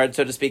courtyard,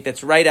 so to speak,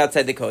 that's right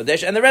outside the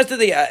kodesh, and the rest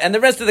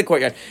of the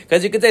courtyard.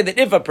 Because you could say that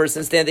if a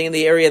person's standing in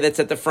the area that's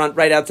at the front,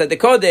 right outside the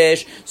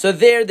kodesh, so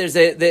there's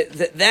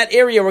that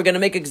area we're going to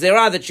make a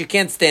gzerah that you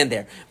can't stand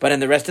there. But in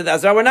the rest of the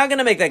azara, we're not going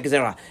to make that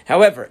gzerah.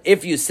 However,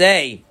 if you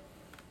say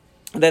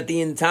that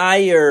the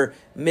entire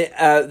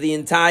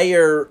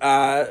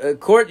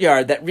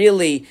courtyard, that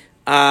really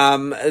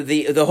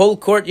the whole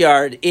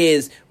courtyard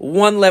is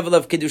one level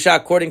of kedusha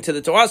according to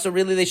the Torah, so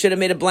really they should have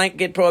made a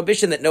blanket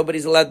prohibition that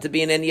nobody's allowed to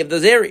be in any of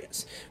those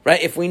areas, right?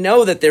 If we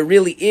know that there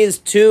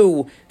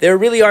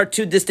really are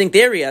two distinct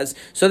areas,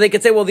 so they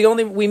could say, well,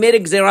 we made a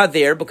gzerah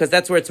there because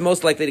that's where it's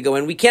most likely to go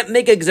in. We can't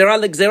make a gzerah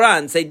l'gzerah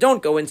and say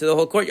don't go into the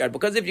whole courtyard,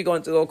 because if you go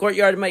into the whole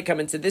courtyard, it might come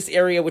into this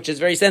area which is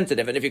very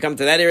sensitive, and if you come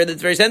to that area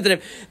that's very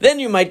sensitive, then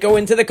you might go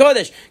into the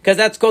kodesh, because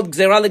that's called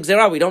gzerah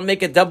l'gzerah. We don't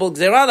make a double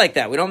gzerah like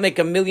that. We don't make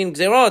a million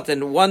gzerot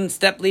and one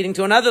step leading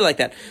to another like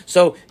that.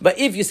 So, but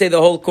if you say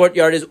the whole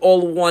courtyard is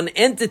all one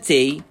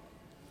entity,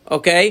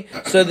 okay,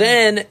 so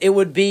then it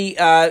would be,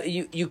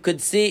 you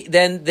could see,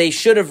 then they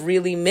should have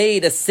really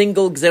made a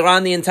single gzerah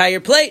on the entire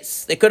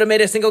place. They could have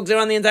made a single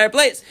gzerah on the entire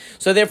place.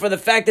 So therefore, the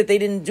fact that they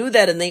didn't do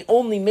that and they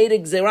only made a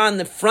gzerah in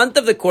the front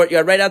of the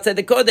courtyard, right outside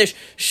the kodesh,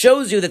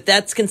 shows you that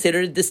that's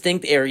considered a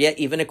distinct area,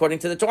 even according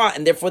to the Torah.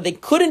 And therefore, they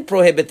couldn't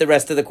prohibit the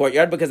rest of the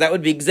courtyard, because that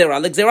would be gzerah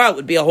l'gzerah. It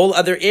would be a whole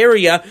other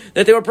area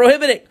that they were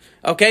prohibiting.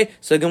 Okay,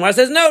 so Gemara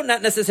says, no,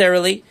 not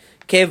necessarily.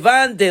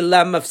 Kevan de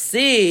la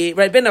mafsik,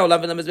 right? Ben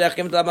haolam v'lamizbeach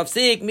kevan de la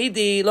mafsik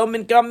midi lo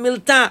min kam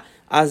milta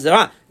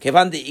azra.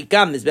 Kevan de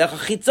ikam mizbeach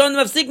chitzon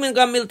mafsik min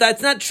kam milta.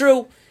 It's not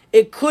true.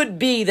 It could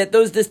be that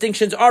those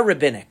distinctions are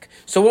rabbinic.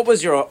 So what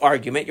was your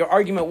argument? Your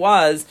argument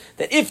was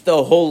that if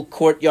the whole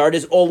courtyard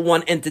is all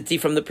one entity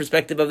from the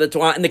perspective of the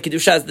Torah and the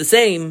kedusha is the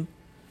same,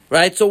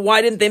 right? So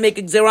why didn't they make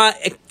a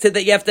gzerah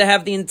that you have to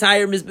have the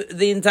entire Bet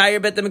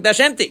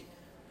HaMikdash empty,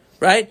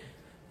 right?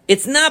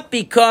 It's not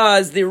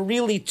because they're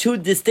really two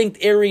distinct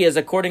areas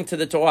according to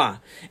the Torah.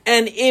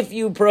 And if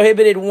you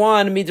prohibited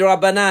one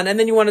midrabanan and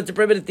then you wanted to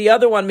prohibit the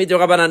other one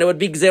midrabanan, it would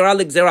be gzerah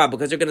l'gzerah,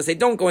 because you're going to say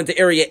don't go into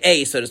area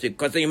A, so to speak,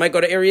 because then you might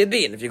go to area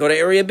B, and if you go to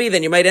area B,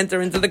 then you might enter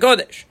into the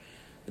kodesh.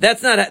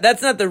 That's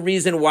not the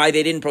reason why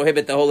they didn't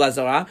prohibit the whole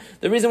Azara.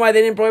 The reason why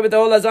they didn't prohibit the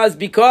whole Azara is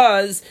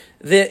because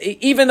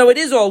even though it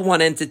is all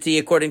one entity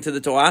according to the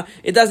Torah,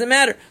 it doesn't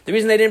matter. The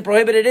reason they didn't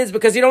prohibit it is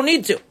because you don't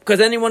need to. Because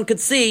anyone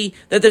could see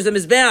that there's a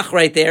Mizbeach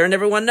right there, and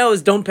everyone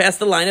knows don't pass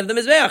the line of the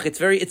Mizbeach.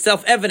 It's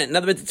self-evident. In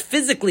other words, it's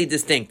physically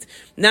distinct,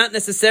 not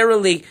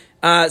necessarily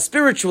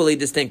spiritually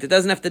distinct. It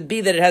doesn't have to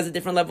be that it has a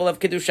different level of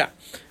Kedusha.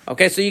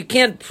 Okay, so you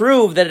can't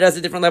prove that it has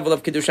a different level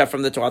of Kedusha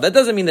from the Torah. That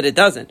doesn't mean that it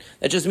doesn't.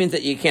 That just means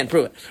that you can't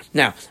prove it.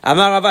 Now,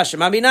 Amar Rava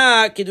Shema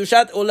Bina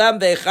Kedushat Olam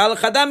Ve'echal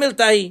Chadam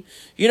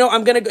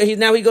Iltahi.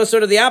 Now he goes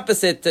sort of the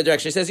opposite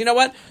direction. He says, you know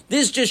what?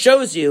 This just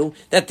shows you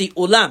that the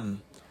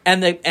Olam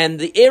and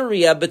the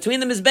area between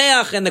the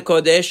Mizbeach and the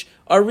Kodesh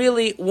are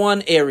really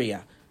one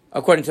area,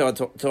 according to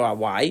the Torah.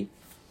 Why?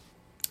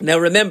 Now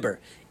remember,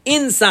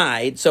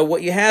 inside, so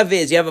what you have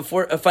is, you have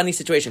a funny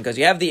situation, because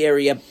you have the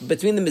area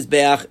between the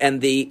Mizbeach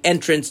and the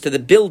entrance to the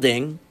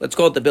building, let's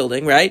call it the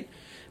building, right?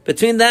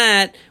 Between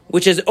that,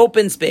 which is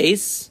open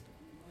space,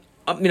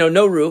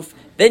 no roof,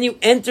 then you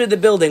enter the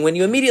building. When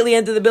you immediately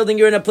enter the building,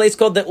 you're in a place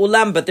called the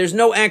Ulam, but there's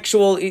no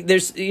actual,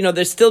 there's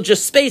still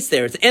just space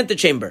there. It's an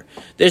antechamber.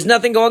 There's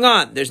nothing going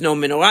on. There's no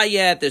menorah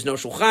yet, there's no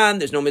shulchan,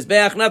 there's no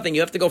Mizbeach, nothing.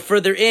 You have to go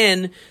further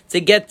in to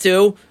get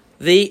to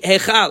the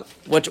Heichal,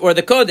 or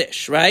the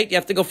Kodesh, right? You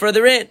have to go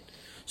further in.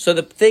 So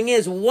the thing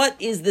is, what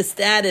is the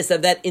status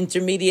of that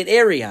intermediate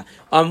area?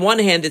 On one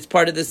hand, it's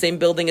part of the same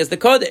building as the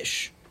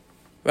Kodesh,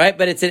 right?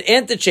 But it's an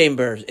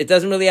antechamber. It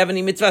doesn't really have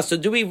any mitzvah. So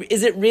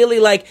is it really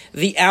like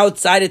the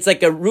outside? It's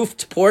like a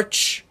roofed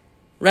porch,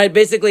 right?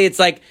 Basically,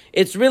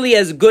 it's really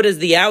as good as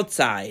the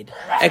outside,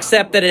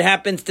 except that it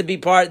happens to be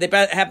they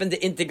happen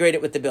to integrate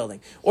it with the building.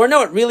 Or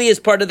no, it really is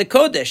part of the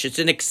Kodesh. It's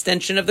an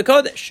extension of the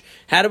Kodesh.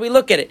 How do we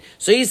look at it?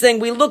 So he's saying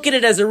we look at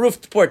it as a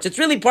roofed porch. It's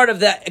really part of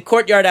the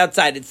courtyard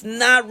outside. It's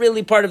not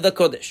really part of the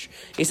Kodesh.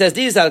 He says,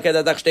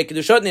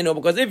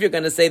 because if you're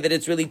going to say that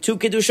it's really two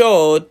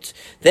Kedushot,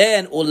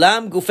 then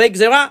Ulam Gufei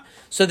Gzerah.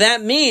 So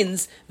that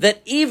means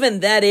that even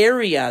that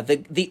area,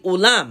 the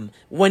Ulam,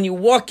 when you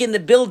walk in the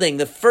building,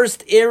 the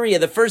first area,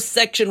 the first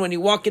section when you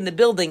walk in the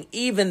building,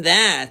 even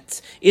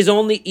that is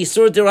only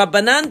Isur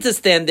D'Rabbanan to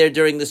stand there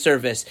during the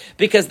service.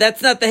 Because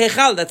that's not the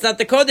Hechal, that's not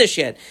the Kodesh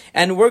yet.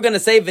 And we're going to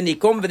say,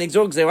 V'nikom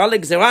v'nigzor gzerah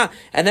l'gzerah,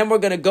 and then we're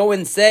going to go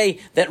and say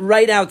that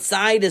right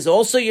outside is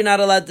also you're not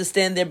allowed to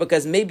stand there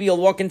because maybe you'll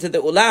walk into the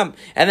Ulam,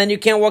 and then you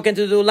can't walk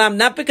into the Ulam,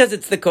 not because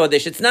it's the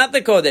Kodesh, it's not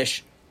the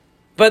Kodesh,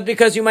 but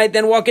because you might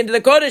then walk into the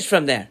Kodesh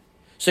from there.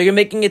 So you're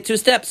making it two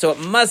steps. So it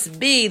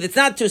must be, it's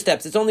not two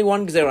steps, it's only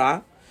one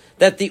Gzerah.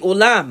 that the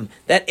ulam,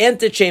 that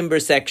antechamber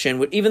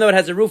section, even though it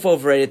has a roof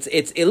over it,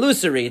 it's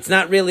illusory. It's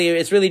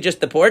really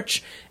just the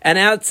porch. And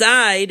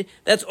outside,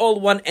 that's all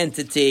one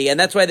entity. And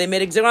that's why they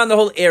made Gzerah on the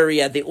whole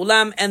area, the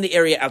ulam and the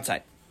area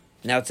outside.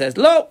 Now it says,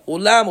 Lo,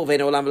 ulam, uvein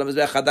ulam,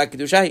 v'lamizbech chada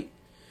kedushahi.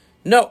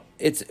 No,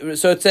 it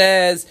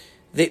says,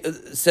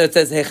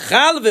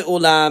 hechal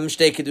ve'ulam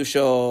shtei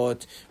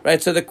kedushot.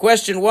 Right. So the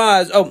question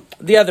was,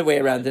 the other way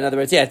around. In other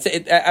words, I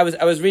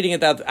was reading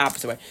it the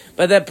opposite way,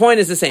 but the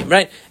point is the same,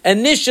 right?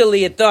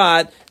 Initially, it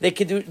thought that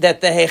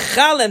the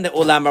hechal and the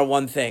ulam are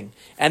one thing,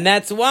 and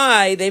that's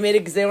why they made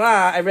a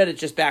gzerah. I read it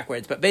just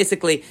backwards, but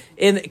basically,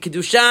 in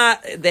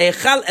kedusha, the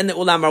hechal and the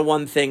ulam are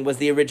one thing was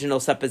the original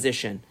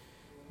supposition.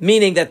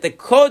 Meaning that the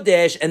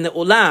Kodesh and the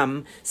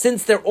Ulam,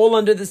 since they're all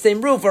under the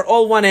same roof, are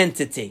all one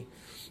entity.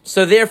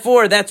 So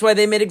therefore, that's why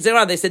they made a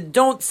Gzerah. They said,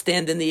 don't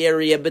stand in the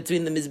area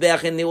between the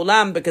Mizbeach and the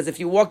Ulam, because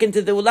if you walk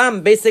into the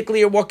Ulam, basically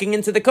you're walking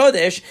into the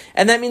Kodesh,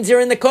 and that means you're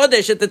in the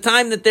Kodesh at the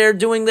time that they're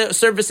doing the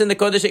service in the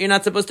Kodesh that you're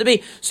not supposed to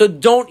be. So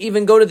don't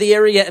even go to the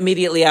area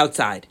immediately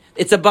outside.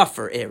 It's a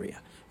buffer area.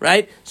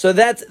 Right? So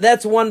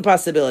that's one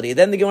possibility.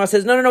 Then the Gemara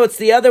says, no, it's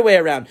the other way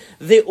around.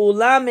 The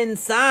ulam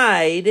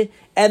inside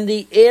and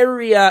the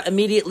area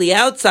immediately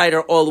outside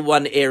are all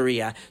one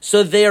area.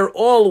 So they're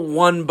all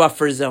one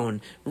buffer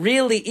zone.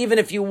 Really, even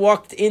if you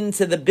walked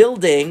into the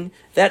building,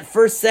 that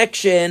first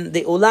section,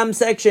 the ulam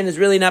section, is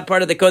really not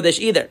part of the Kodesh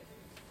either.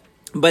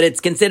 But it's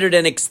considered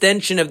an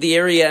extension of the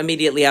area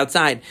immediately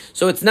outside.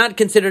 So it's not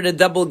considered a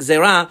double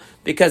gzerah,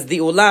 because the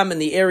ulam and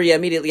the area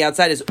immediately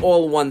outside is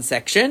all one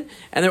section,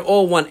 and they're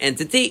all one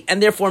entity, and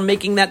therefore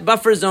making that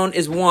buffer zone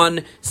is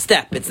one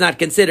step. It's not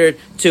considered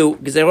two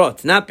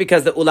gzerot. Not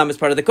because the ulam is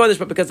part of the Kodesh,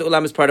 but because the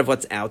ulam is part of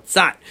what's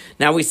outside.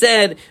 Now we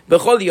said,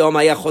 B'chol yom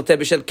haya choteh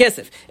b'shel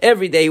kesef.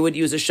 Every day he would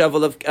use a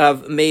shovel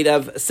of made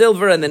of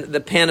silver, and then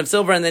the pan of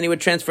silver, and then he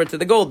would transfer it to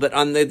the gold. But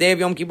on the day of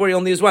Yom Kippur, he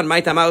only used one.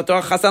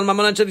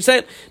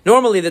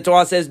 Normally the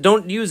Torah says,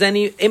 don't use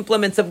any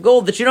implements of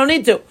gold that you don't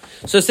need to.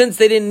 So since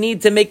they didn't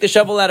need to make the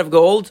shovel out of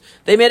gold,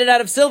 they made it out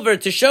of silver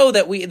to show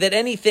that that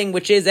anything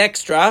which is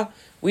extra,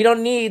 we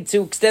don't need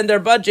to extend our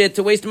budget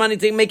to waste money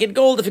to make it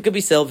gold if it could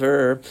be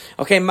silver.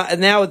 Okay,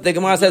 now the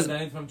Gemara says,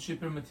 from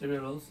cheaper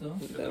material also.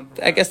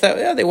 I guess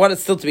that they want it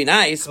still to be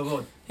nice.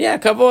 Kavod. Yeah,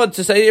 kavod.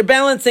 So you're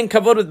balancing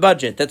kavod with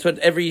budget. That's what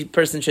every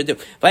person should do.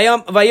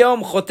 Vayom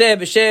choteh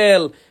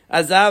b'shel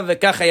azav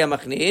v'kach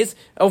machnis.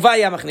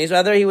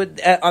 Rather, he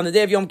would on the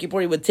day of Yom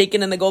Kippur he would take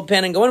it in the gold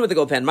pan and go in with the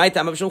gold pan.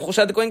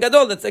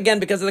 That's again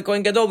because of the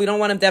Kohen Gadol. We don't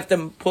want him to have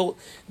to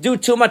do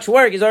too much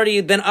work. He's already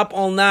been up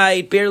all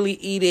night, barely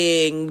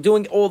eating,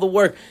 doing all the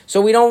work.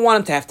 So we don't want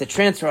him to have to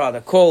transfer all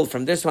the coal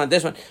from this one.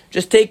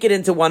 Just take it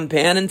into one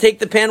pan and take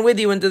the pan with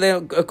you into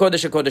the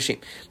Kodesh HaKodeshim.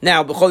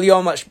 Now, b'chol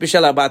yom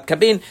b'shel arbat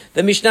kabin.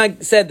 The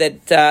Mishnah said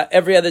that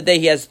every other day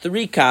he has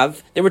 3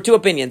 kav. There were 2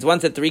 opinions. One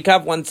said 3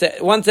 kav.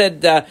 One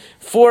said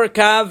 4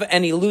 kav,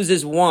 and he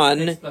loses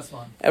 1. X plus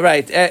 1.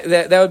 Right.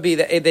 That would be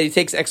that he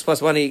takes x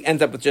plus 1. He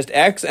ends up with just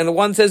x. And the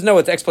one says no,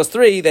 it's x plus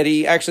 3. That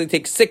he actually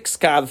takes 6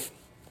 kav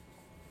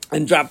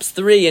and drops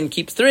 3 and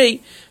keeps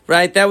 3.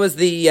 Right. That was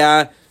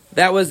the.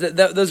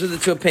 Those were the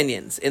 2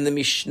 opinions in the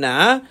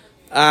Mishnah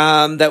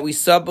that we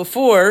saw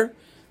before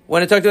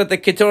when I talked about the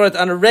Ketoret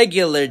on a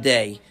regular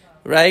day.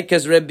 Right,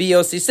 because Rabbi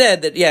Yossi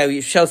said that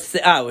you shall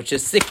se'ah, which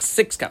is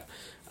 6 kav.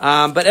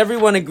 But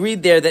everyone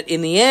agreed there that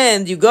in the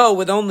end you go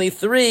with only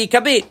 3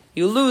 kabit.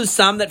 You lose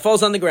some that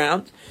falls on the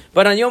ground.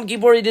 But on Yom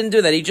Kippur he didn't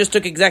do that. He just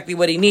took exactly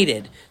what he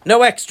needed,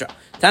 no extra.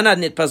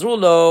 Tanad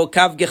nitpazrulo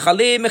kav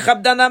gechali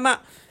mechabdanama.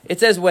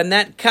 It says when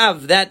that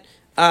kav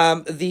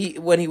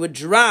when he would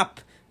drop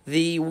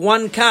the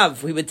 1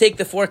 kav, he would take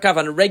the 4 kav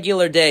on a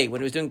regular day.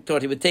 When he was doing Torah,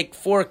 he would take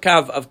 4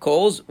 kav of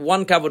coals,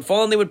 1 kav would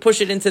fall, and they would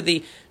push it into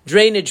the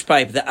drainage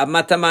pipe, the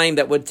amatamayim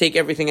that would take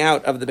everything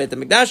out of the Beit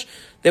HaMikdash.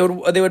 They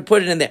would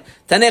put it in there.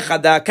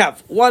 Tanechada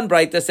kav. One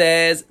Braita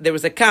says there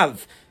was a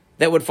kav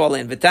that would fall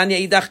in.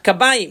 V'tanya idach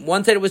kabayim.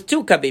 One said it was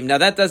 2 kabim. Now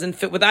that doesn't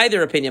fit with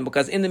either opinion,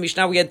 because in the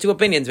Mishnah we had 2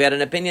 opinions. We had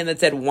an opinion that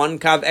said 1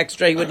 kav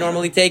extra he would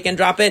normally take and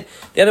drop it.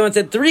 The other one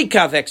said 3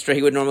 kav extra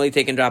he would normally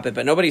take and drop it,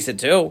 but nobody said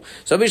 2.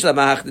 So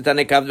bishlamach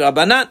detane kav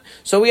rabbanan.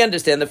 So we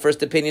understand the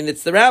first opinion,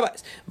 it's the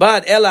rabbis.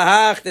 But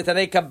elahach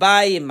detane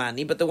kabayim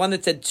mani. But the one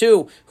that said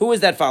 2, who is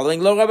that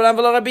following? Lo Rabbanan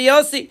v'lo Rabbi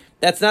Yossi.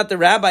 That's not the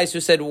rabbis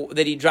who said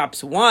that he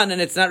drops 1, and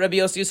it's not Rabbi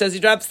Yossi who says he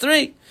drops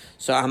 3.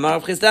 So Amar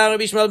Rav Chisda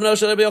Rabbi Yishmael ben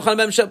Rabbi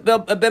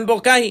Yochanan ben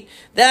Borkai.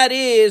 That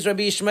is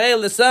Rabbi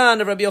Yishmael, the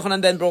son of Rabbi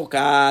Yochanan ben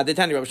Borkai. The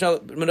Tani Rabbi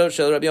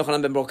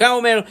Yochanan ben Borkai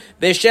Omer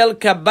Beshel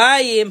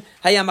Kabayim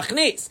Haya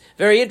Machnis.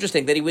 Very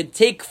interesting that he would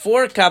take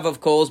 4 kav of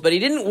coals, but he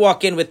didn't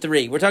walk in with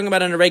 3. We're talking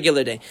about on a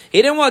regular day.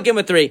 He didn't walk in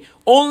with 3,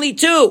 only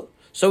 2.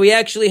 So he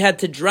actually had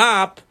to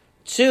drop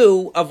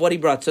 2 of what he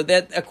brought. So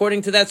that,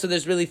 according to that, so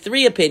there's really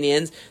 3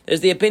 opinions.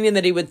 There's the opinion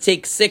that he would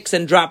take 6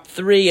 and drop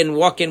 3 and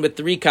walk in with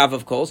 3 kav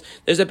of coals.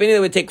 There's the opinion that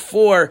he would take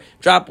 4,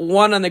 drop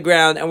 1 on the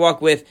ground and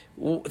walk with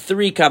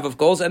 3 kav of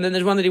coals. And then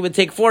there's one that he would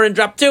take 4 and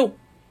drop 2.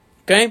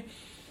 Okay?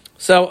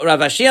 So Rav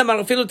Ashi Amar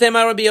Afilu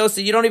Tema Rabbi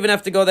Yossi. You don't even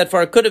have to go that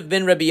far. It could have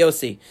been Rabbi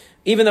Yossi.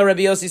 Even though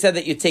Rabbi Yossi said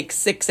that you take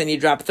 6 and you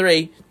drop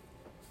 3.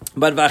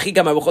 But והכי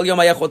כמה, בכל יום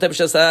היה חוטב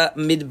שעשה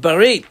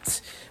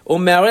מדברית,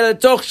 ומערל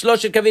לתוך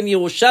 3 קווים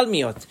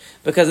ירושלמיות.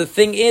 Because the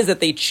thing is that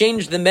they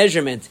changed the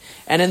measurement,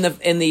 and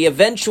in the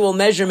eventual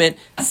measurement,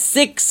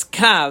 6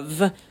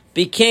 kav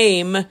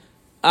became,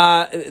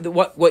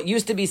 what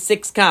used to be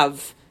 6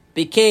 kav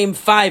became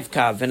 5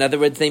 kav. In other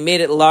words, they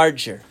made it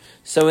larger.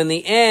 So in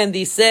the end,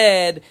 he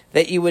said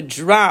that you would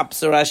drop.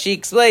 So Rashi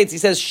explains, he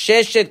says,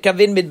 Sheshet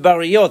kavin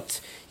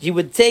midbariyot. You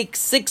would take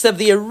 6 of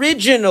the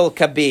original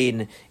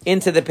kabin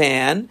into the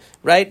pan,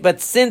 right?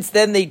 But since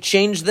then they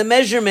changed the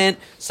measurement,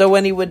 so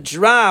when he would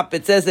drop,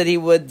 it says that he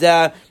would,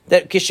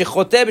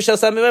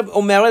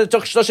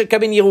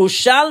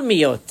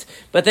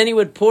 but then he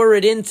would pour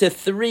it into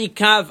 3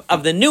 kav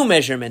of the new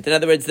measurement. In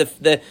other words,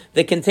 the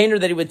container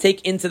that he would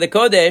take into the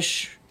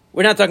Kodesh.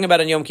 We're not talking about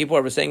on Yom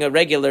Kippur. We're saying a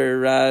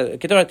regular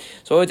Ketoret.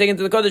 So what we take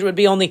into the Kodesh would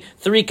be only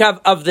 3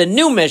 kav of the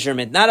new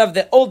measurement, not of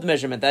the old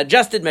measurement, the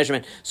adjusted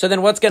measurement. So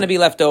then what's going to be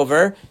left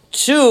over?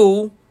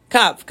 2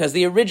 kav, because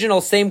the original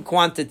same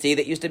quantity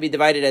that used to be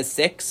divided as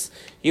 6,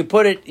 you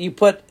put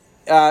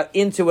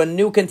into a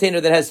new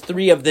container that has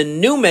 3 of the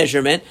new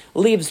measurement,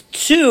 leaves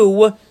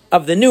 2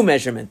 of the new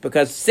measurement,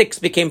 because 6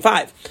 became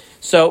 5.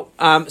 So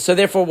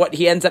therefore what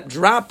he ends up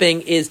dropping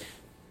is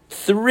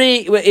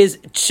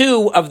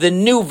 2 of the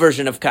new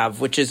version of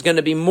kav, which is going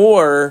to be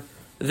more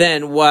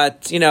than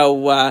what,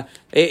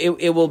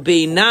 it will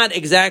be not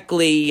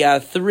exactly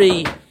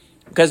 3,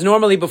 because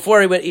normally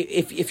before,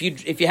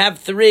 if you have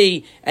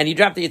 3 and you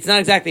drop it's not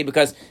exactly,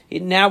 because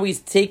now he's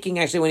taking,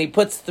 actually, when he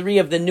puts 3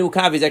 of the new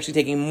kav, he's actually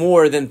taking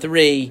more than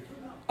 3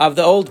 of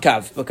the old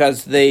kav,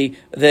 because the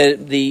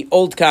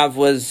old kav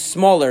was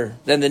smaller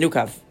than the new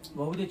kav.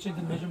 Why would they change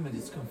the measurement?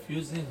 It's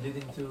confusing,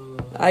 leading to...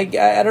 I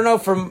don't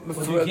know,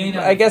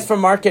 I guess for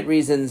market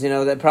reasons,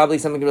 that probably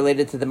something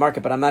related to the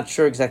market, but I'm not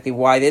sure exactly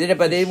why they did it.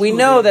 But we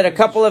know that a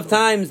couple of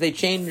times they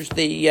changed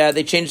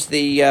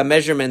the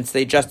measurements,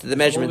 they adjusted the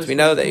measurements. We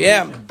know that,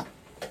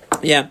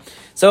 yeah.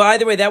 So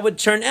either way, that would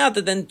turn out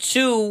that then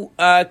 2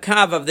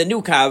 kav of the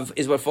new kav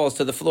is what falls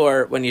to the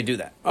floor when you do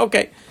that.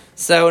 Okay.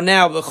 So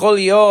now,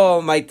 every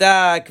other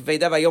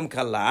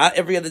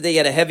day you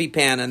had a heavy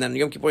pan, and then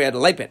Yom Kippur you had a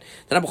light pan.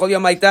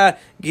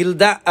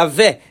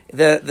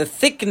 The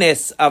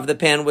thickness of the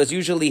pan was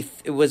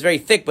very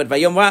thick, but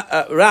Vayom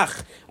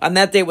Rach on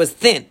that day was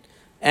thin.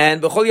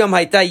 And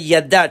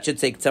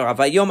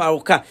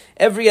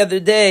every other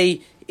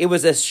day it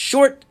was a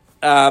short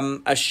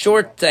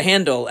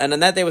handle, and on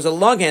that day was a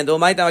long handle,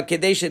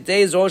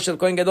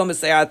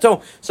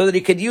 so that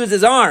he could use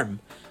his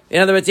arm. In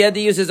other words, he had to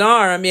use his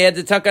arm. He had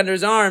to tuck under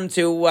his arm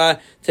to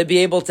be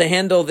able to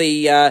handle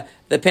the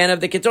pan of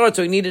the ketoret.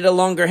 So he needed a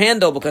longer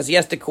handle, because he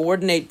has to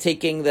coordinate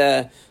taking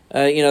the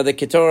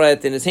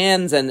ketoret in his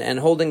hands and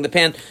holding the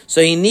pan.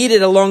 So he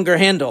needed a longer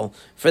handle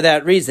for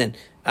that reason.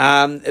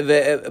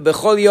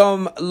 B'chol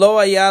yom lo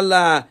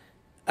hayala.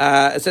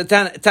 So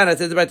Tana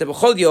says right.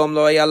 B'chol yom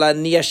lo hayala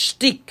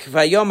niyashtik.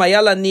 Vayom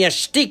hayala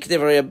niyashtik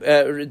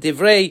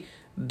divrei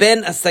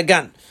ben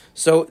asagan.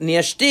 So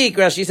niyashtik,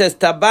 Rashi says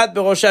tabat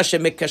berosha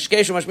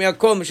shemekashkesh umashmiya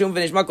kol mishum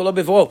v'nishma kolo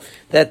bivro,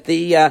 that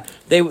they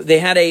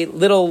had a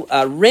little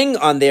ring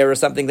on there or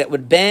something that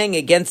would bang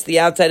against the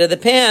outside of the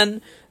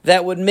pan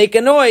that would make a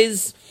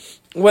noise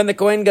when the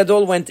Kohen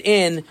Gadol went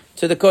in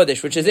to the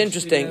Kodesh, which is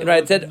interesting,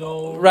 right? It said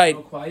no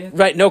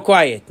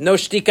quiet, no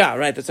shtika,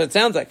 right? That's what it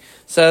sounds like.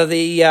 So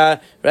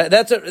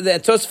that's what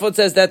Tosfot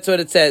says. That's what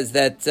it says.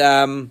 That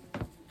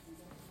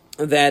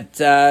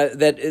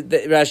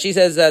Rashi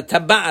says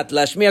tabat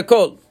lashmiya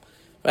kol.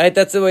 Right,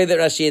 that's the way that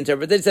Rashi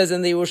interprets it. It says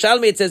in the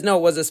Yerushalmi, it says no,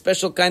 it was a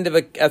special kind of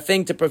a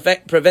thing to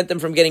prevent them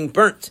from getting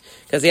burnt,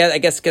 because he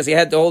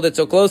had to hold it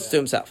so close to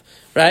himself,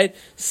 right?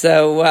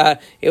 So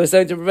it was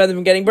something to prevent them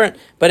from getting burnt.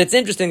 But it's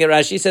interesting that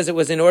Rashi says it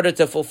was in order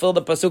to fulfill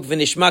the pasuk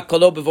v'nishma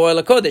kolo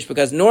b'vo'el hakodesh,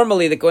 because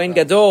normally the Kohen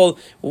Gadol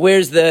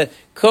wears the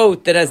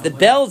coat that has the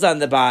bells on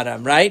the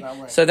bottom, right?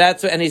 So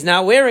and he's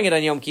not wearing it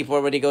on Yom Kippur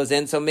when he goes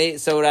in. So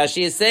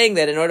Rashi is saying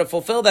that in order to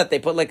fulfill that, they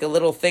put like a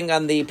little thing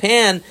on the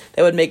pan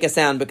that would make a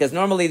sound, because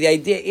normally the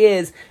idea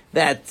is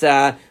that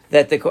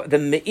the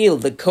me'il,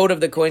 the coat of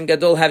the Kohen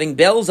Gadol having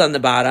bells on the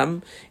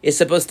bottom, is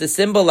supposed to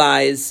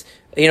symbolize,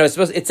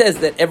 it says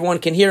that everyone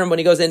can hear him when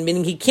he goes in,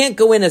 meaning he can't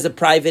go in as a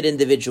private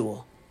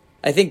individual.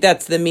 I think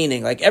that's the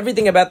meaning. Like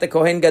everything about the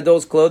Kohen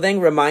Gadol's clothing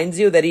reminds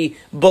you that he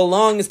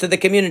belongs to the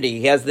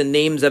community. He has the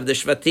names of the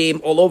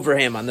Shvatim all over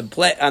him, on the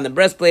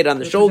breastplate, on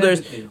the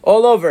shoulders,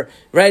 all over.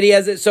 Right? He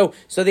has it. So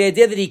the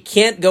idea that he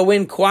can't go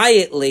in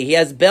quietly, he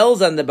has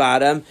bells on the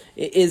bottom,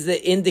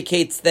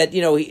 indicates that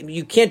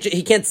he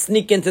can't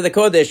sneak into the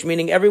Kodesh,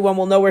 meaning everyone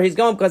will know where he's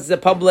going because he's a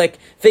public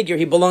figure.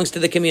 He belongs to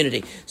the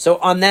community. So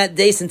on that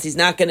day, since he's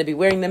not going to be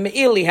wearing the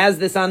me'il, he has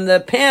this on the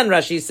pan,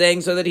 Rashi's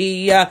saying, so that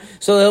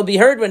he'll be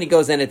heard when he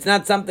goes in. It's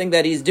not something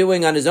that he's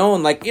doing on his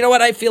own, like,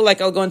 I feel like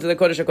I'll go into the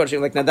Kodesh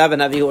HaKodeshim, like Nadav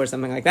and Avihu or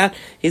something like that.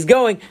 He's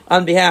going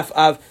on behalf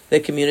of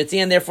the community,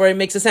 and therefore it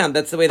makes a sound.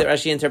 That's the way that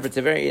Rashi interprets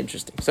it. Very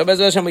interesting. So, Be'ez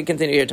Hashem, we continue here.